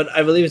say. But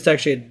I believe it's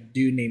actually a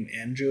dude named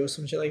Andrew or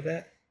some shit like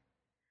that.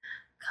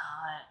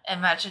 God,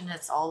 imagine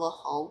it's all a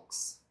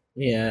hoax.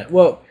 Yeah.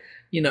 Well,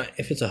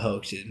 if it's a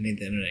hoax, it made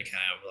the internet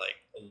kind of like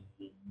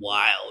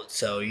wild.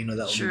 So that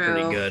would be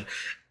pretty good.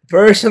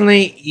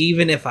 Personally,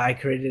 even if I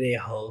created a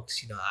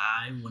hoax,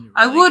 I wouldn't.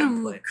 I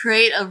would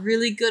create a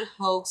really good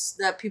hoax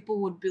that people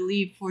would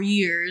believe for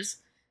years,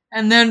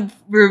 and then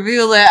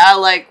reveal it at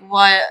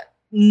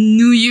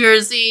New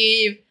Year's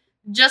Eve,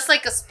 just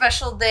like a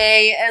special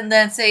day, and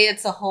then say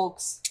it's a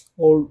hoax.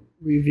 Or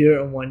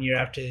review it 1 year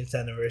after its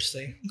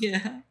anniversary.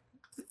 Yeah.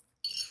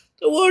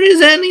 The world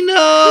is ending. No!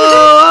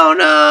 Oh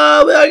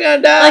no! We're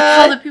gonna die. Like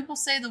how the people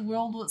say the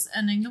world was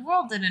ending. The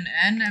world didn't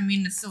end. I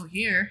mean, it's still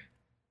here.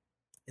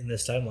 In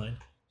this timeline.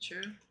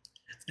 True.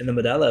 And the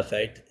Mandela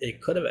effect,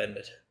 it could have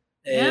ended.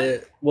 Yeah.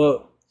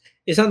 Well,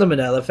 it's not the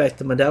Mandela effect.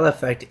 The Mandela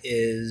effect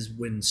is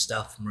when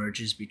stuff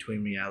merges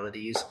between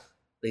realities.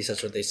 At least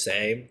that's what they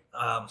say.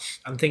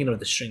 I'm thinking of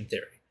the string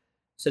theory.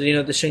 So do you know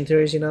what the string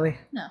theory is, Yanely?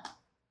 No.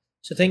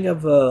 So think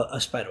of a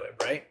spider web,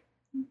 right?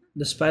 Mm-hmm.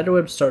 The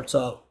spider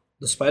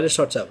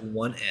starts at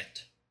one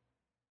end.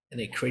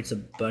 And it creates a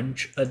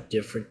bunch of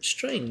different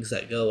strings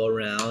that go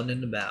around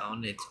and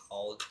about. It's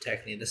all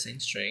technically the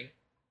same string.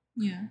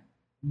 Yeah.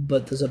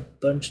 But there's a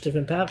bunch of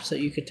different paths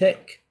that you could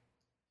take.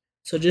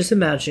 So just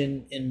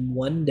imagine in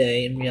one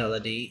day in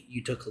reality,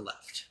 you took a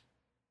left.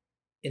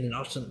 In an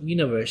alternate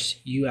universe,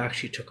 you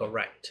actually took a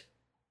right.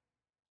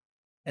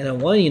 And in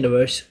one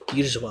universe,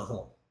 you just went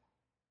home.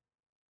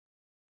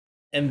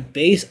 And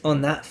based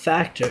on that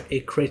factor,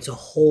 it creates a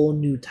whole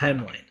new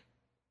timeline.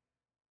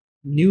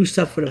 New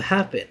stuff would have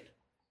happened.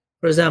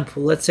 For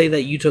example, let's say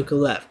that you took a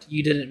left.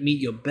 You didn't meet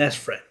your best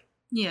friend.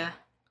 Yeah.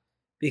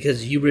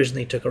 Because you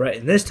originally took a right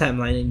in this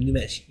timeline and you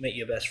met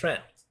your best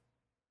friend.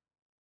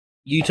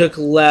 You took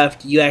a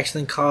left, you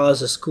accidentally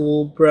caused a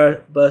school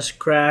bus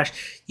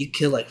crash. You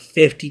killed like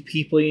 50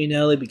 people,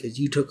 because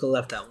you took a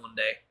left that one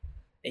day.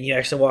 And you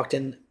actually walked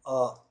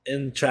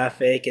in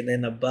traffic, and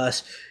then a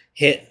bus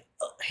hit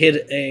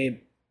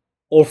a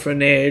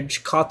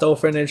orphanage, caught the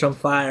orphanage on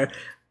fire,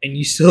 and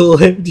you still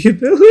lived,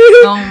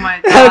 Oh my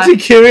god. After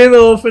killing the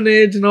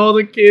orphanage and all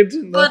the kids.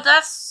 But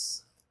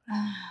that's...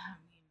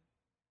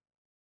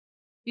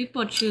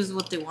 people choose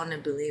what they want to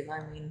believe,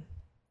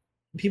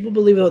 People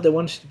believe what they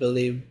want you to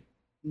believe,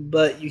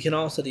 but you can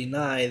also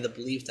deny the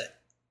belief that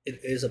it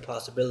is a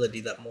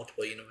possibility that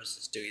multiple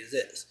universes do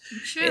exist.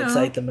 Sure. It's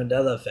like the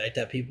Mandela effect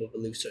that people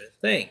believe certain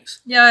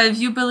things. Yeah, if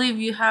you believe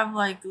you have,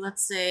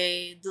 let's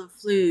say, the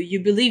flu, you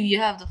believe you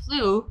have the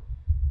flu,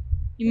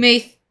 you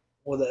may...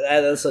 Well,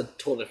 that's a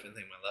totally different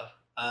thing, my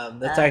love.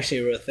 That's actually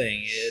a real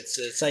thing.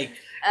 It's like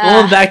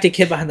going back to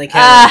Kid Behind the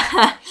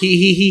Counter.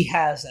 He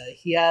has that.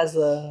 He has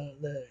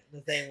the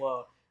thing.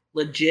 Well,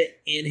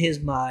 legit in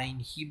his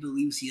mind, he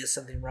believes he has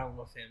something wrong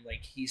with him,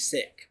 like he's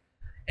sick,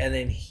 and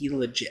then he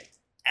legit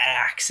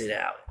acts it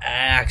out.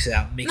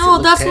 Makes no, it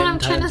look that's 10 what I'm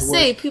trying to times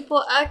say. worse.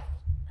 People act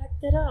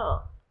it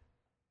out.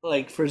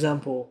 Like, for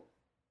example,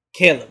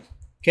 Caleb.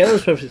 Caleb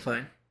was perfectly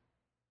fine.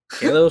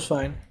 Caleb was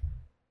fine.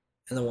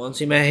 And then once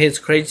he met his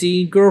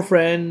crazy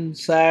girlfriend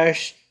 /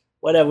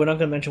 whatever, we're not going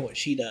to mention what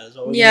she does.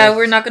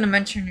 We're not going to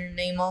mention her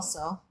name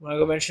also. We're not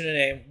going to mention her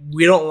name.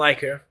 We don't like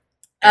her.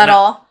 At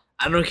all.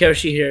 I don't care if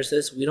she hears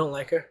this. We don't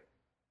like her.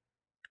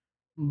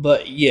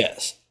 But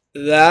yes,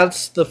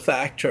 that's the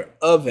factor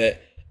of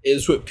it,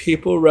 is what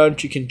people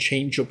around you can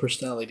change your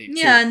personality too.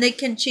 Yeah, and they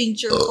can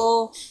change your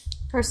whole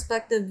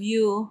perspective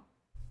view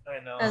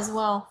I know. as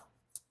well.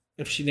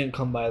 If she didn't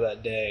come by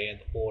that day at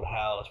the old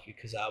house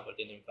because Albert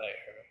didn't invite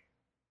her,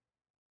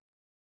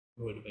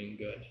 it would have been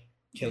good.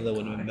 Killer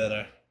would have been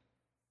better.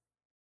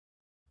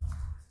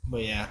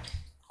 But yeah.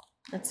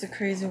 That's a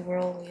crazy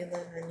world we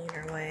live in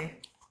either way.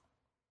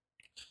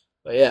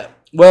 But yeah.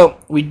 Well,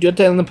 we do have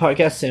to end the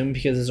podcast soon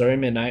because it's already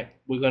midnight.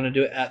 We're going to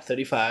do it at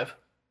 35.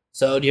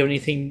 So do you have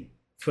anything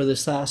for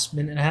this last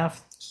minute and a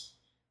half?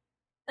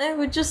 I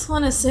would just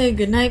want to say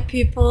good night,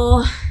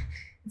 people.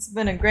 It's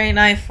been a great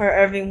night for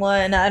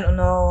everyone. I don't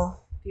know,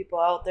 people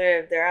out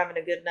there, if they're having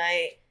a good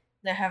night,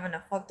 they're having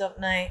a fucked up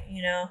night,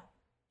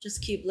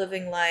 Just keep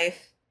living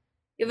life.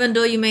 Even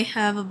though you may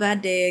have a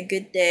bad day, a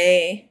good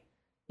day,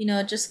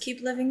 just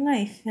keep living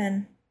life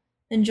and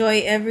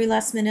enjoy every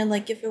last minute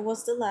like if it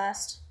was the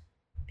last.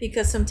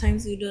 Because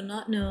sometimes we do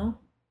not know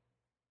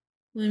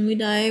when we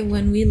die,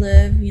 when we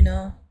live,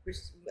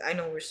 I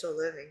know we're still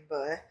living,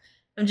 but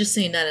I'm just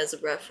saying that as a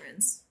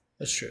reference.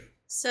 That's true.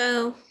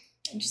 So,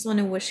 I just want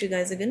to wish you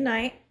guys a good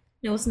night.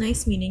 It was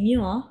nice meeting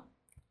you all.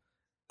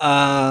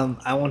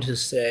 I want to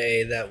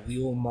say that we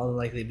will more than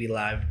likely be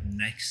live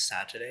next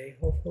Saturday,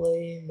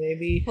 hopefully,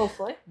 maybe.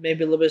 Hopefully.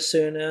 Maybe a little bit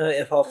sooner.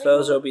 If all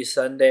fails, it'll be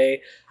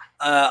Sunday.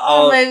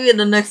 Or maybe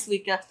the next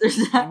week after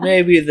that.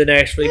 Maybe the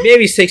next week.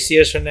 Maybe 6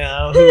 years from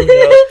now. Who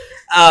knows?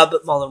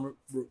 But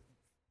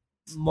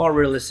more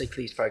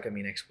realistically, it's probably going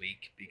to be next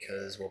week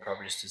because we'll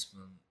probably just do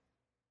something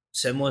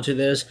similar to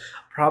this.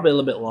 Probably a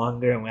little bit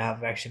longer, and we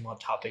have actually more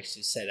topics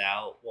to set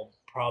out. We'll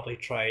probably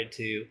try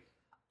to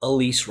at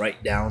least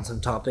write down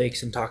some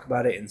topics and talk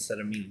about it instead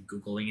of me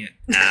Googling it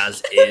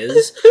as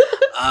is.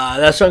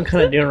 That's what I'm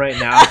kind of doing right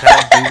now. I'm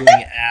kind of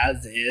Googling it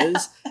as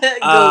is.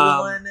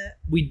 Googling it.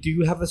 We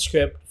do have a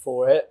script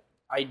for it.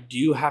 I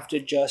do have to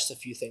adjust a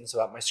few things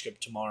about my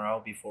script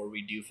tomorrow before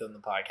we do film the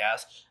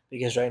podcast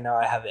because right now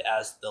I have it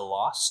as The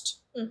Lost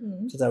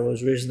because I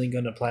was originally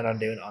going to plan on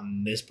doing it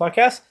on this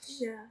podcast.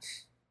 Yeah.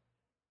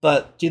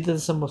 But due to the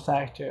simple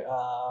factor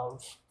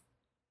of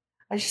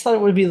I just thought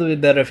it would be a little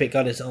bit better if it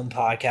got its own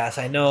podcast.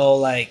 I know,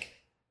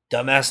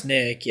 dumbass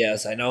Nick,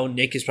 yes, I know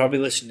Nick is probably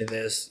listening to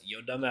this.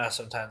 You're dumbass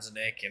sometimes,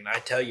 Nick, and I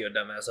tell you a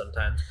dumbass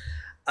sometimes.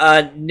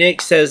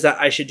 Nick says that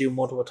I should do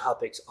multiple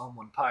topics on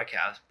one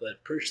podcast,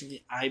 but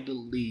personally, I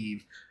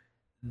believe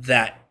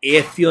that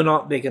if you're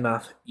not big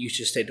enough, you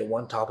should stay to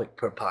one topic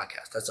per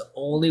podcast. That's the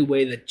only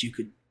way that you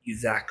could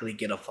exactly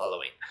get a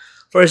following.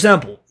 For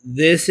example,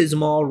 this is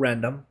more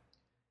random.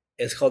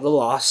 It's called The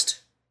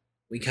Lost.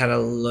 We kind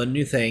of learn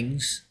new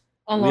things.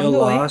 Along the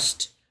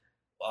lost.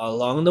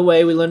 Along the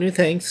way, we learn new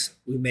things.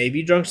 We may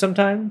be drunk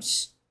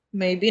sometimes.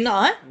 Maybe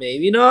not.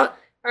 Maybe not.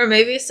 Or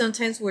maybe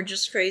sometimes we're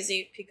just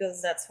crazy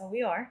because that's how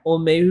we are. Or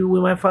maybe we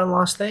might find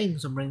lost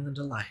things and bring them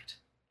to light.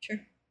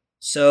 Sure.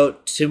 So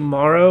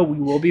tomorrow we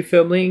will be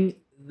filming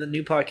the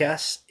new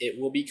podcast.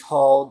 It will be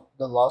called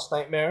The Lost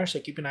Nightmare, so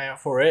keep an eye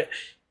out for it.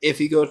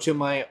 If you go to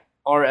my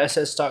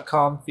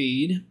rss.com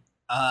feed,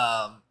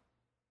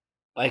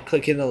 by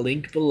clicking the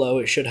link below,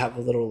 it should have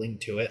a little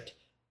link to it.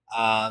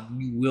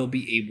 You will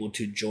be able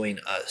to join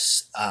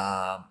us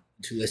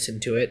to listen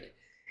to it.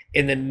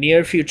 In the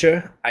near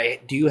future,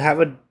 I do have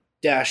a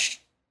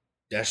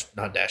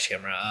not dash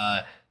camera,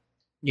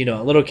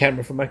 a little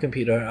camera for my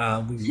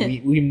computer.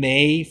 We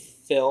may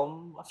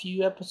film a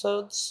few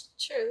episodes.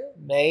 True.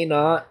 May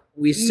not.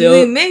 We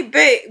may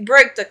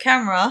break the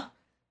camera.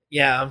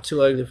 Yeah, I'm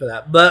too ugly for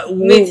that. But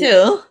me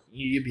too.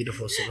 You're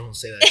beautiful, so don't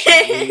say that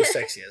shit. You're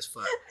sexy as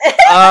fuck.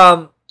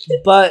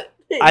 But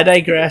I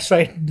digress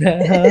right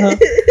now.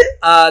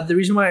 The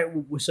reason why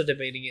we're still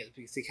debating it is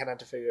because they kind of have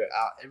to figure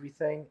out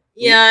everything.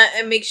 Yeah,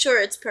 and make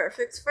sure it's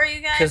perfect for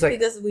you guys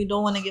because we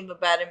don't want to give a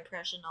bad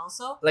impression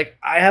also. Like,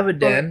 I have a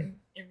den.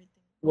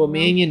 Well,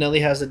 me and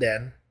Yanely has a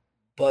den,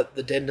 but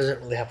the den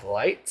doesn't really have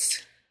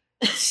lights.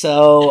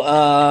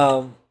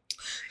 So,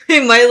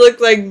 it might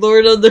look like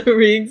Lord of the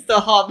Rings, the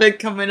Hobbit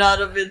coming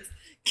out of its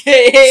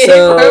cave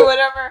or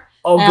whatever.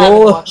 I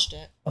haven't watched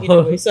it.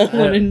 Anyway, so I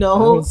want to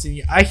know.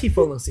 I keep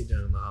falling asleep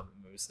during the Hobbit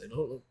movies.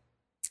 So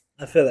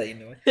I feel that you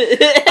know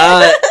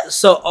it.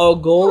 So our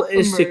goal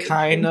is to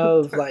kind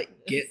of like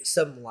get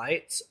some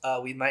lights.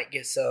 We might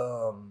get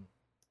some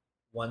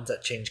ones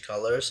that change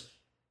colors.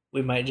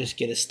 We might just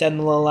get a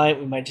standalone light.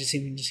 We might just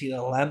even see the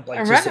lamp.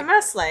 Like a random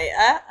ass light.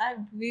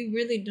 We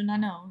really do not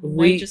know.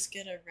 We might just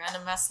get a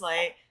random ass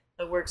light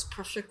that works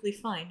perfectly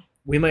fine.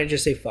 We might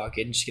just say fuck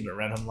it and just get a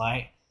random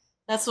light.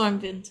 That's what I've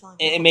been telling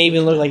you. It may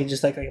even look like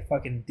just like a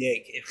fucking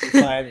dick if we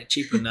find it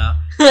cheap enough.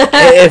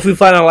 If we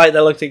find a light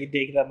that looks like a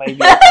dick, that might be a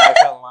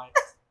background light.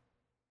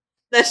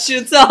 That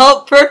shoots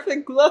out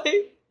perfect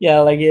light.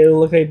 Yeah, like it'll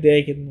look like a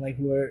dick, and like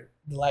where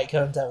the light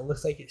comes out, it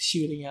looks like it's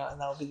shooting out,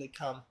 and that'll be the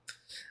cum.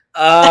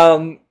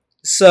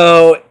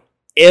 So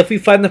if we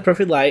find the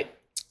perfect light,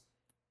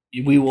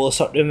 we will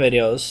start doing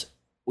videos.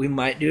 We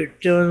might do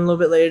it a little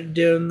bit later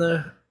during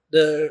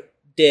the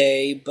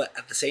day, but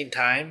at the same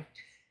time,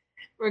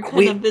 we're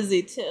kind of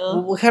busy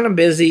too. We're kind of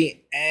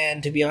busy,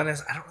 and to be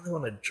honest, I don't really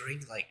want to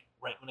drink like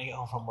right when I get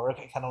home from work.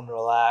 I kind of want to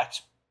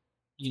relax,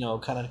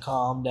 kind of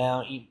calm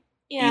down, eat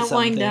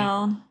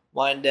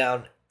wind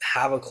down,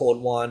 have a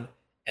cold one,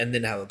 and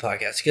then have a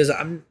podcast. Because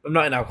I'm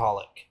not an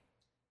alcoholic.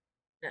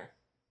 No,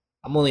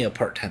 I'm only a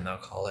part-time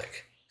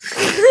alcoholic.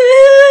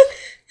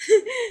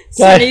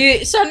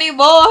 Sonny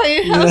boy,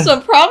 you have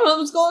some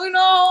problems going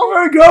on.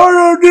 I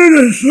gotta do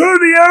this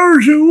 30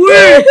 hours a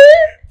week.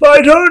 If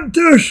I don't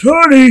do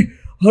 30,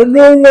 I'm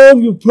no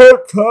longer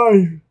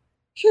part-time.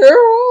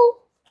 True.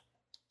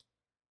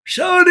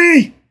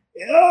 Sonny,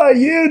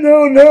 you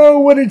don't know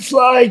what it's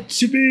like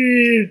to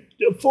be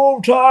a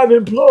full-time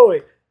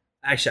employee.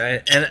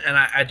 Actually,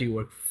 I do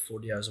work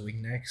 40 hours a week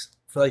next.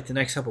 For like the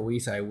next couple of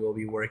weeks, I will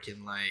be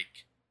working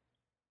like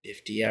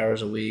 50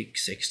 hours a week,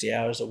 60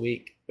 hours a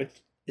week,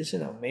 which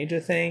isn't a major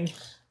thing.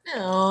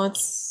 No,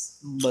 it's...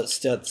 But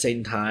still at the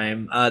same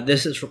time,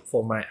 this is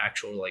for my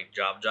actual like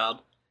job.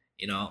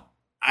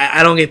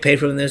 I don't get paid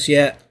from this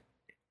yet.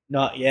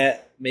 Not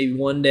yet. Maybe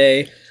one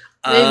day.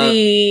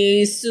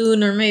 Maybe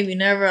soon or maybe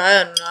never.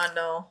 I do not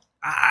know.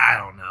 I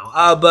don't know.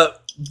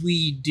 But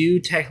we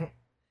do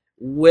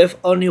with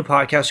our new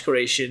podcast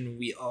creation,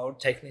 we are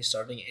technically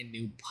starting a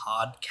new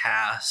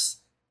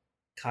podcast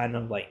kind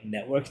of like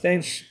network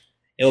thing.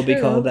 It will be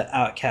called the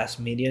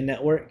Outcast Media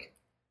Network.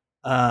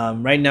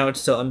 Right now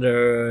it's still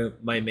under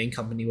my main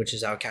company, which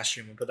is Outcast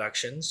Streaming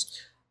Productions.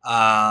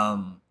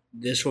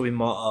 This will be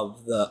more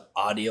of the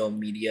audio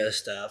media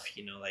stuff,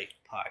 like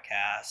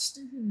podcast,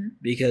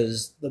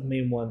 because the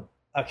main one,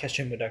 Outcast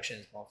Streaming Production,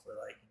 is more for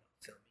like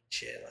filming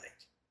shit. Like,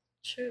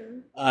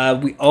 true.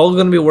 We all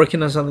gonna be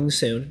working on something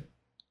soon.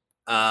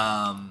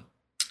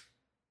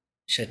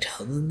 Should I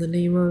tell them the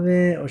name of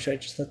it, or should I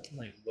just let them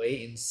like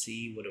wait and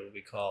see what it will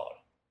be called?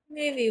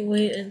 Maybe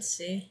wait and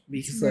see.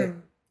 Because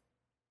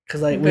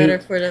better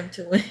for them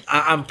to wait.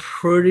 I'm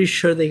pretty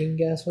sure they can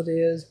guess what it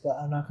is, but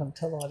I'm not gonna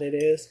tell them what it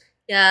is.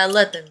 Yeah,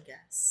 let them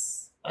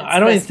guess. I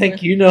don't even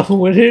think you know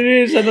what it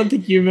is. I don't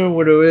think you remember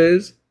what it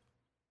is.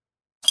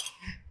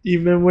 Do you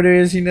remember what it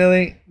is,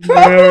 Yanely?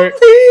 Probably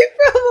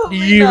Do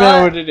you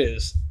remember what it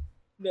is?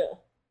 No.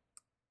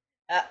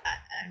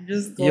 I'm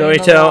just going You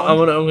already tell. I'm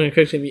gonna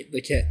quickly meet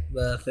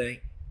the thing.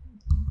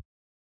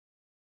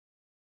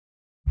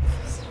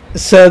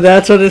 So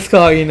that's what it's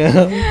called,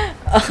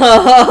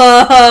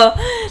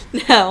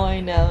 Oh, now I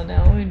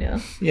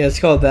know. Yeah, it's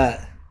called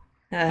that.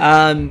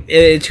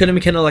 It's gonna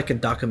be kind of like a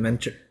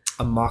documentary,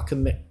 a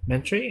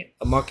mockumentary.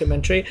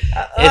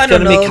 It's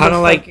gonna be kind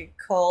of like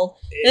called.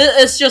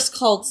 It's just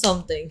called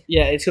something.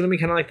 Yeah, it's gonna be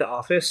kind of like The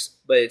Office,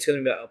 but it's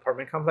gonna be about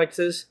apartment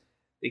complexes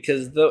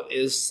because there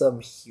is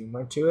some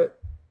humor to it.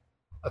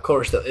 Of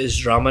course, there is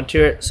drama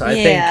to it, so I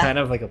think kind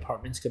of like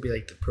apartments could be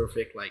like the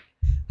perfect like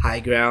high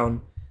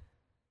ground.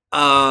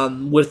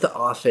 With The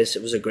Office,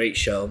 it was a great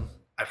show.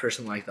 I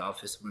personally like The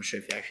Office. I'm not sure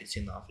if you actually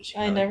seen The Office.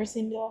 I never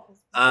seen The Office.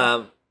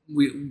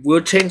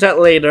 We'll change that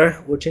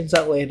later.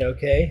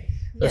 Okay?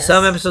 Yes.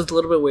 Some episodes a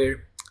little bit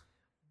weird,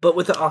 but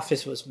with The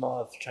Office, it was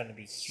more of trying to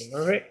be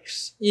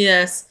humorous.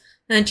 Yes,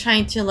 and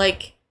trying to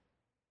like.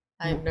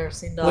 I've never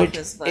seen The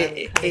Office, but I'm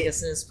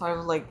guessing it's part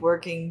of like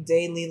working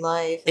daily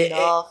life in the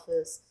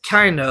office.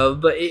 Kind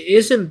of, but it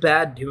isn't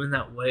bad doing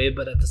that way.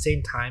 But at the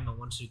same time, I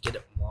want to get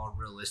it more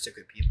realistic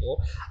with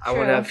people. I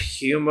want to have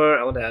humor.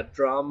 I want to add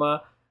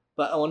drama,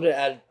 but I want to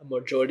add a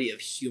majority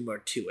of humor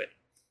to it.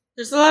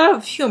 There's a lot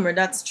of humor.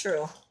 That's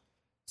true.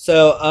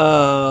 So,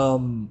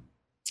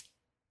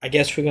 I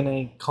guess we're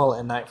gonna call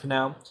it a night for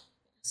now.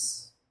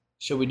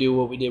 Should we do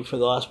what we did for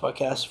the last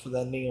podcast for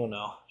the ending, or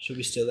no? Should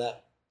we steal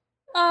that?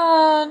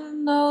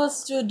 No,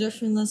 let's do it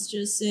different. Let's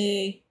just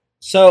say.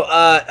 So,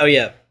 oh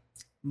yeah,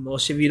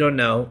 most of you don't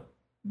know.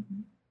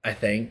 Mm-hmm. I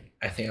think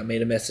I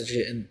made a message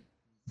and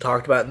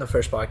talked about it in the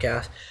first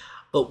podcast,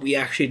 but we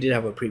actually did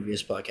have a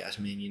previous podcast.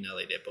 Me and you know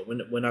they did, but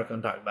we're not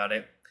going to talk about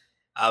it.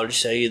 I'll just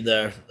show you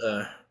the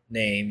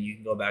name. You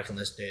can go back and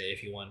listen to it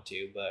if you want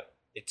to, but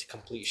it's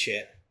complete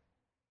shit.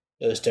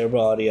 It was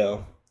terrible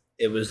audio.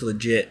 It was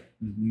legit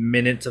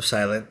minutes of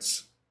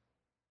silence.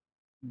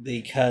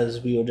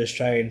 Because we were just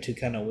trying to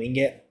kind of wing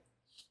it.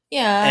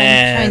 Yeah,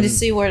 and trying to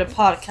see where the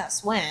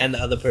podcast went. And the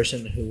other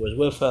person who was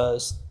with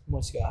us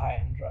must got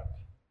high and drunk.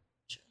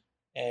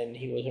 And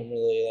he wasn't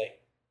really like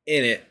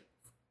in it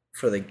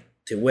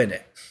to win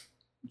it.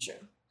 True.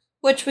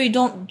 Which we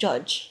don't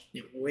judge.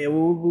 We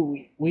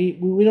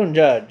don't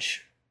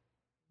judge.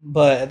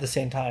 But at the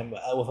same time, with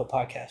a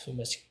podcast, we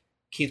must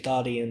keep the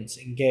audience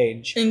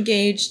engaged.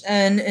 Engaged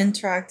and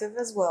interactive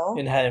as well.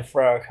 And had it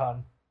for our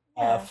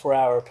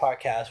 4-hour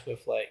podcast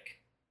with like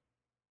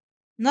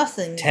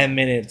nothing, 10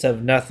 minutes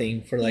of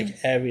nothing for like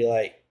every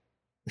like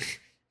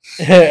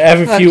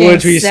every few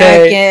words we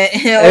say,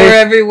 or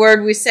every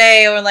word we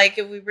say, or like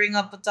if we bring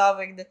up a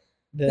topic,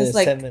 there's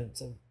like 10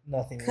 minutes of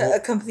nothing, a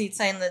complete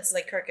silence,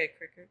 like cricket.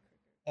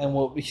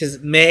 And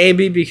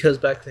because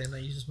back then I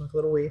used to smoke a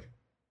little weed.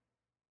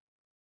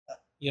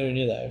 You already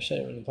knew that. I said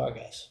it in the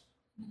podcast,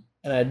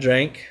 and I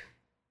drank.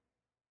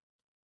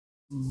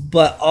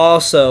 But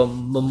also,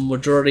 the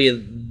majority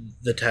of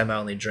the time I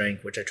only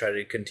drank, which I tried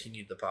to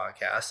continue the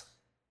podcast,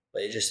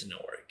 but it just didn't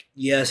work.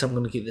 Yes, I'm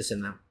going to keep this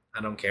in there.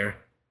 I don't care.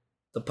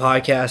 The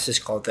podcast is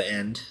called The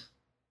End.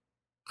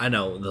 I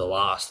know, The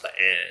Lost, The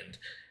End.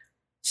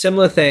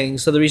 Similar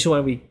things. So the reason why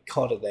we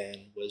called it The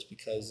End was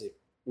because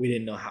we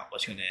didn't know how it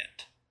was going to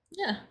end.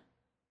 Yeah.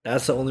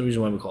 That's the only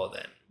reason why we called it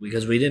The End.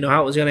 Because we didn't know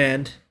how it was going to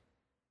end.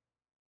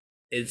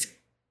 It's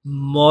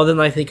more than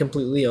likely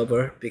completely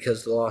over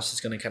because The Lost is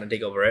going to kind of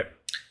take over it.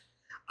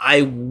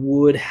 I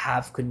would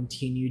have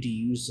continued to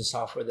use the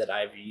software that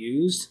I've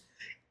used.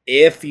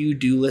 If you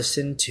do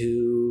listen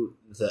to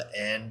the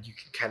end, you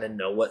can kind of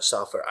know what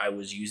software I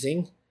was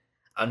using.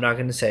 I'm not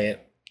going to say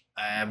it.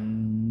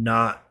 I'm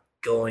not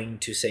going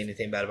to say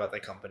anything bad about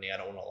that company. I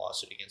don't want a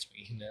lawsuit against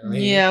me. You know?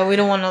 Yeah, we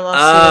don't want a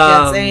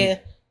lawsuit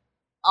against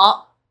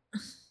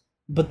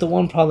But the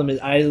one problem is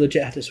I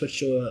legit had to switch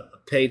to a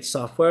paid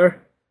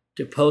software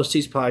to post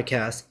these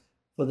podcasts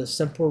for the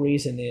simple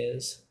reason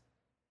is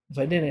if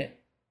I didn't,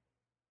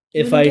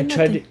 if I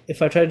tried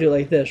to do it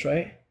like this,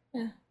 right?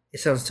 Yeah. It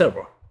sounds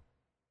terrible.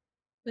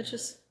 Which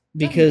is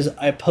because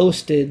I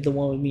posted the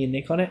one with me and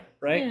Nick on it,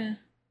 right? Yeah.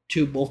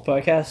 To both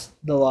podcasts,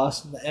 The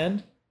Lost and The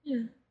End.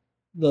 Yeah.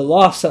 The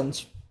Lost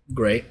sounds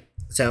great.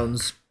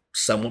 Sounds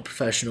somewhat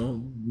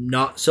professional.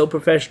 Not so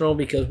professional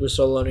because we're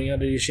still learning how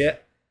to do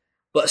shit,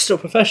 but still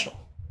professional.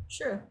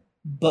 Sure.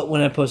 But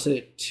when I posted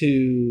it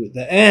to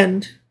The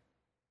End,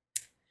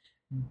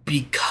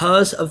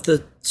 because of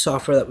the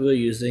software that we were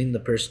using, the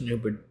person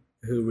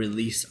who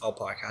released all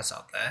podcasts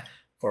out there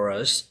for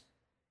us,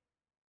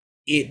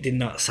 it did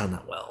not sound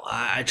that well.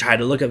 I tried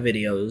to look at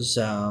videos.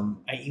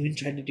 I even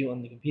tried to do it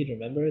on the computer.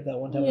 Remember that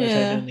one time I tried to do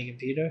it on the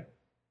computer?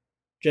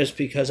 Just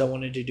because I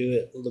wanted to do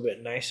it a little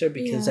bit nicer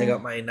because I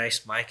got my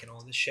nice mic and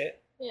all this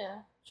shit. Yeah,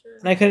 true.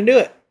 And I couldn't do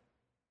it.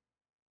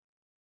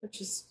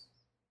 Which is...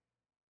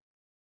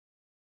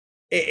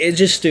 It's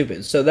just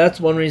stupid. So that's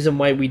one reason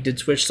why we did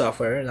switch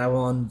software. And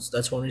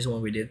that's one reason why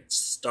we did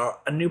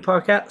start a new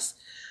podcast.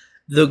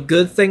 The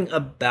good thing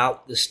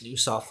about this new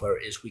software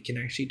is we can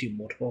actually do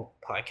multiple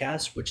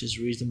podcasts, which is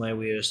the reason why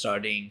we are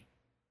starting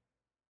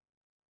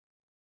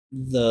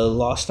the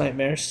Lost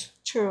Nightmares.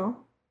 True.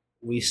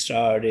 We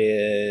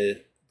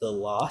started The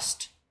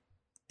Lost,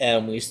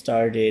 and we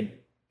started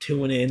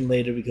Tune In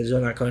later because we're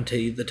not going to tell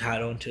you the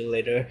title until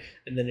later.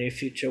 In the near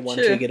future,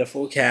 once we get a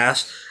full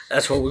cast,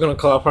 that's what we're going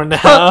to call it for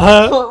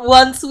now.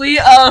 Once we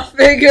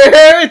figure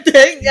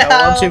everything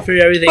out. Once we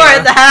figure everything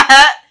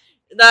out.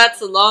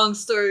 That's a long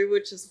story,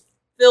 which is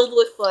filled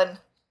with fun.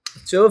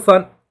 It's filled with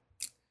fun.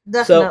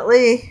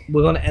 Definitely. So,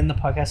 we're going to end the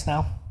podcast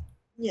now.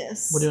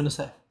 Yes. What do you want to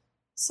say?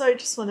 So I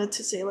just wanted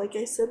to say, like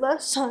I said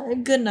last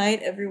time, good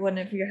night, everyone.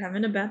 If you're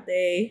having a bad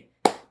day,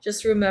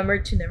 just remember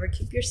to never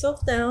keep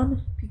yourself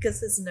down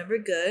because it's never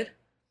good.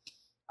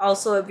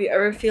 Also, if you're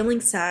ever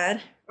feeling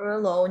sad or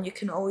alone, you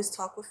can always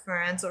talk with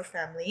friends or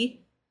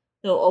family.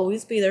 They'll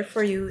always be there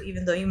for you,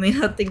 even though you may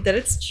not think that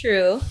it's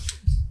true.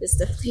 It's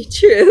definitely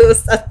true.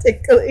 Stop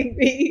tickling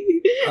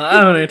me.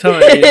 I don't know what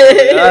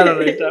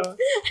you're talking about.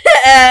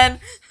 And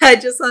I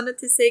just wanted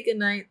to say good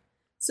night.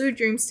 Sweet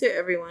dreams to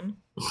everyone.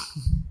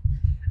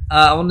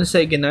 I want to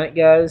say goodnight,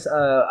 guys.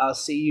 I'll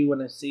see you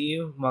when I see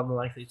you. More than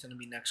likely, it's going to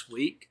be next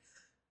week.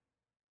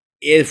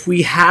 If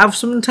we have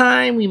some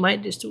time, we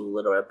might just do a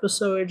little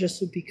episode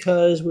just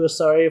because we're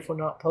sorry if we're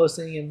not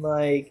posting in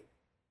like...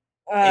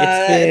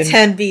 It's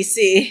been 10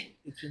 BC.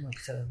 It's been like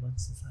 7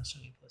 months since last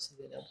time we posted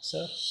an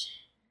episode.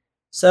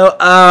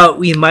 So,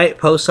 we might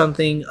post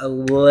something, a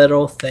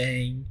little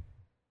thing,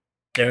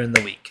 during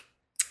the week.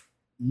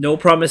 No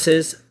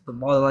promises, but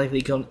more than likely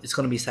it's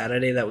going to be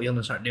Saturday that we're going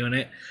to start doing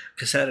it.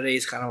 Because Saturday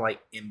is kind of like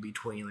in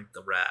between, like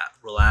the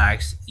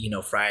relax,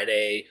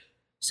 Friday,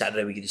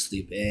 Saturday we get to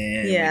sleep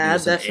in. Yeah,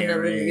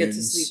 definitely we get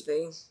to sleep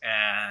in.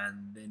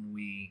 And then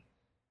we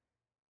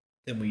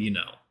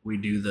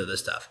do the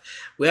stuff.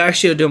 We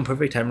actually are doing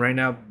perfect time right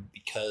now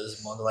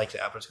because more than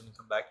likely April's going to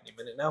come back in a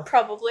minute now.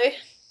 Probably.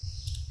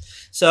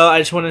 So I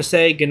just want to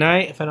say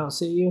goodnight. If I don't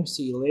see you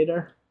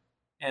later.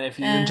 And if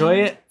you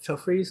enjoy it, feel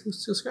free to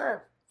subscribe.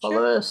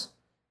 Follow us.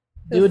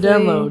 Do a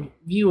download.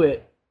 View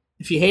it.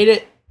 If you hate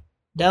it,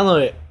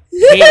 download it.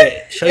 Hate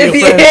it. Show your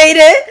friends. If you hate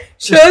it,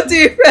 show it to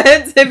your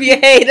friends. If you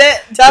hate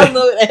it,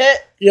 download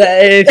it.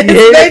 Yeah, if you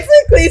hate it's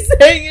basically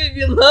saying if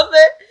you love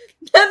it,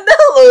 then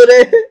download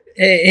it.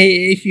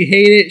 Hey, if you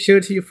hate it, show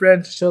it to your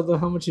friends. Show them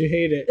how much you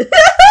hate it.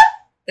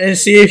 And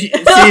see if you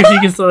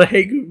can start a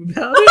hate group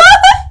about it.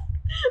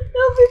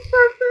 That'll be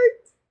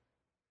perfect.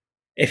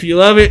 If you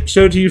love it,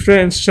 show it to your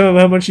friends. Show them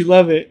how much you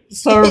love it.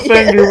 Start a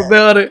fan group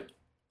about it.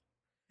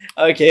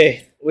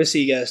 Okay, we'll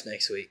see you guys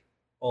next week.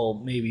 Or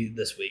maybe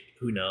this week.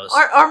 Who knows?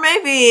 Or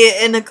maybe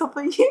in a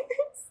couple of years.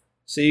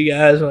 See you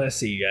guys when I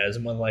see you guys.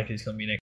 More likely it's going to be next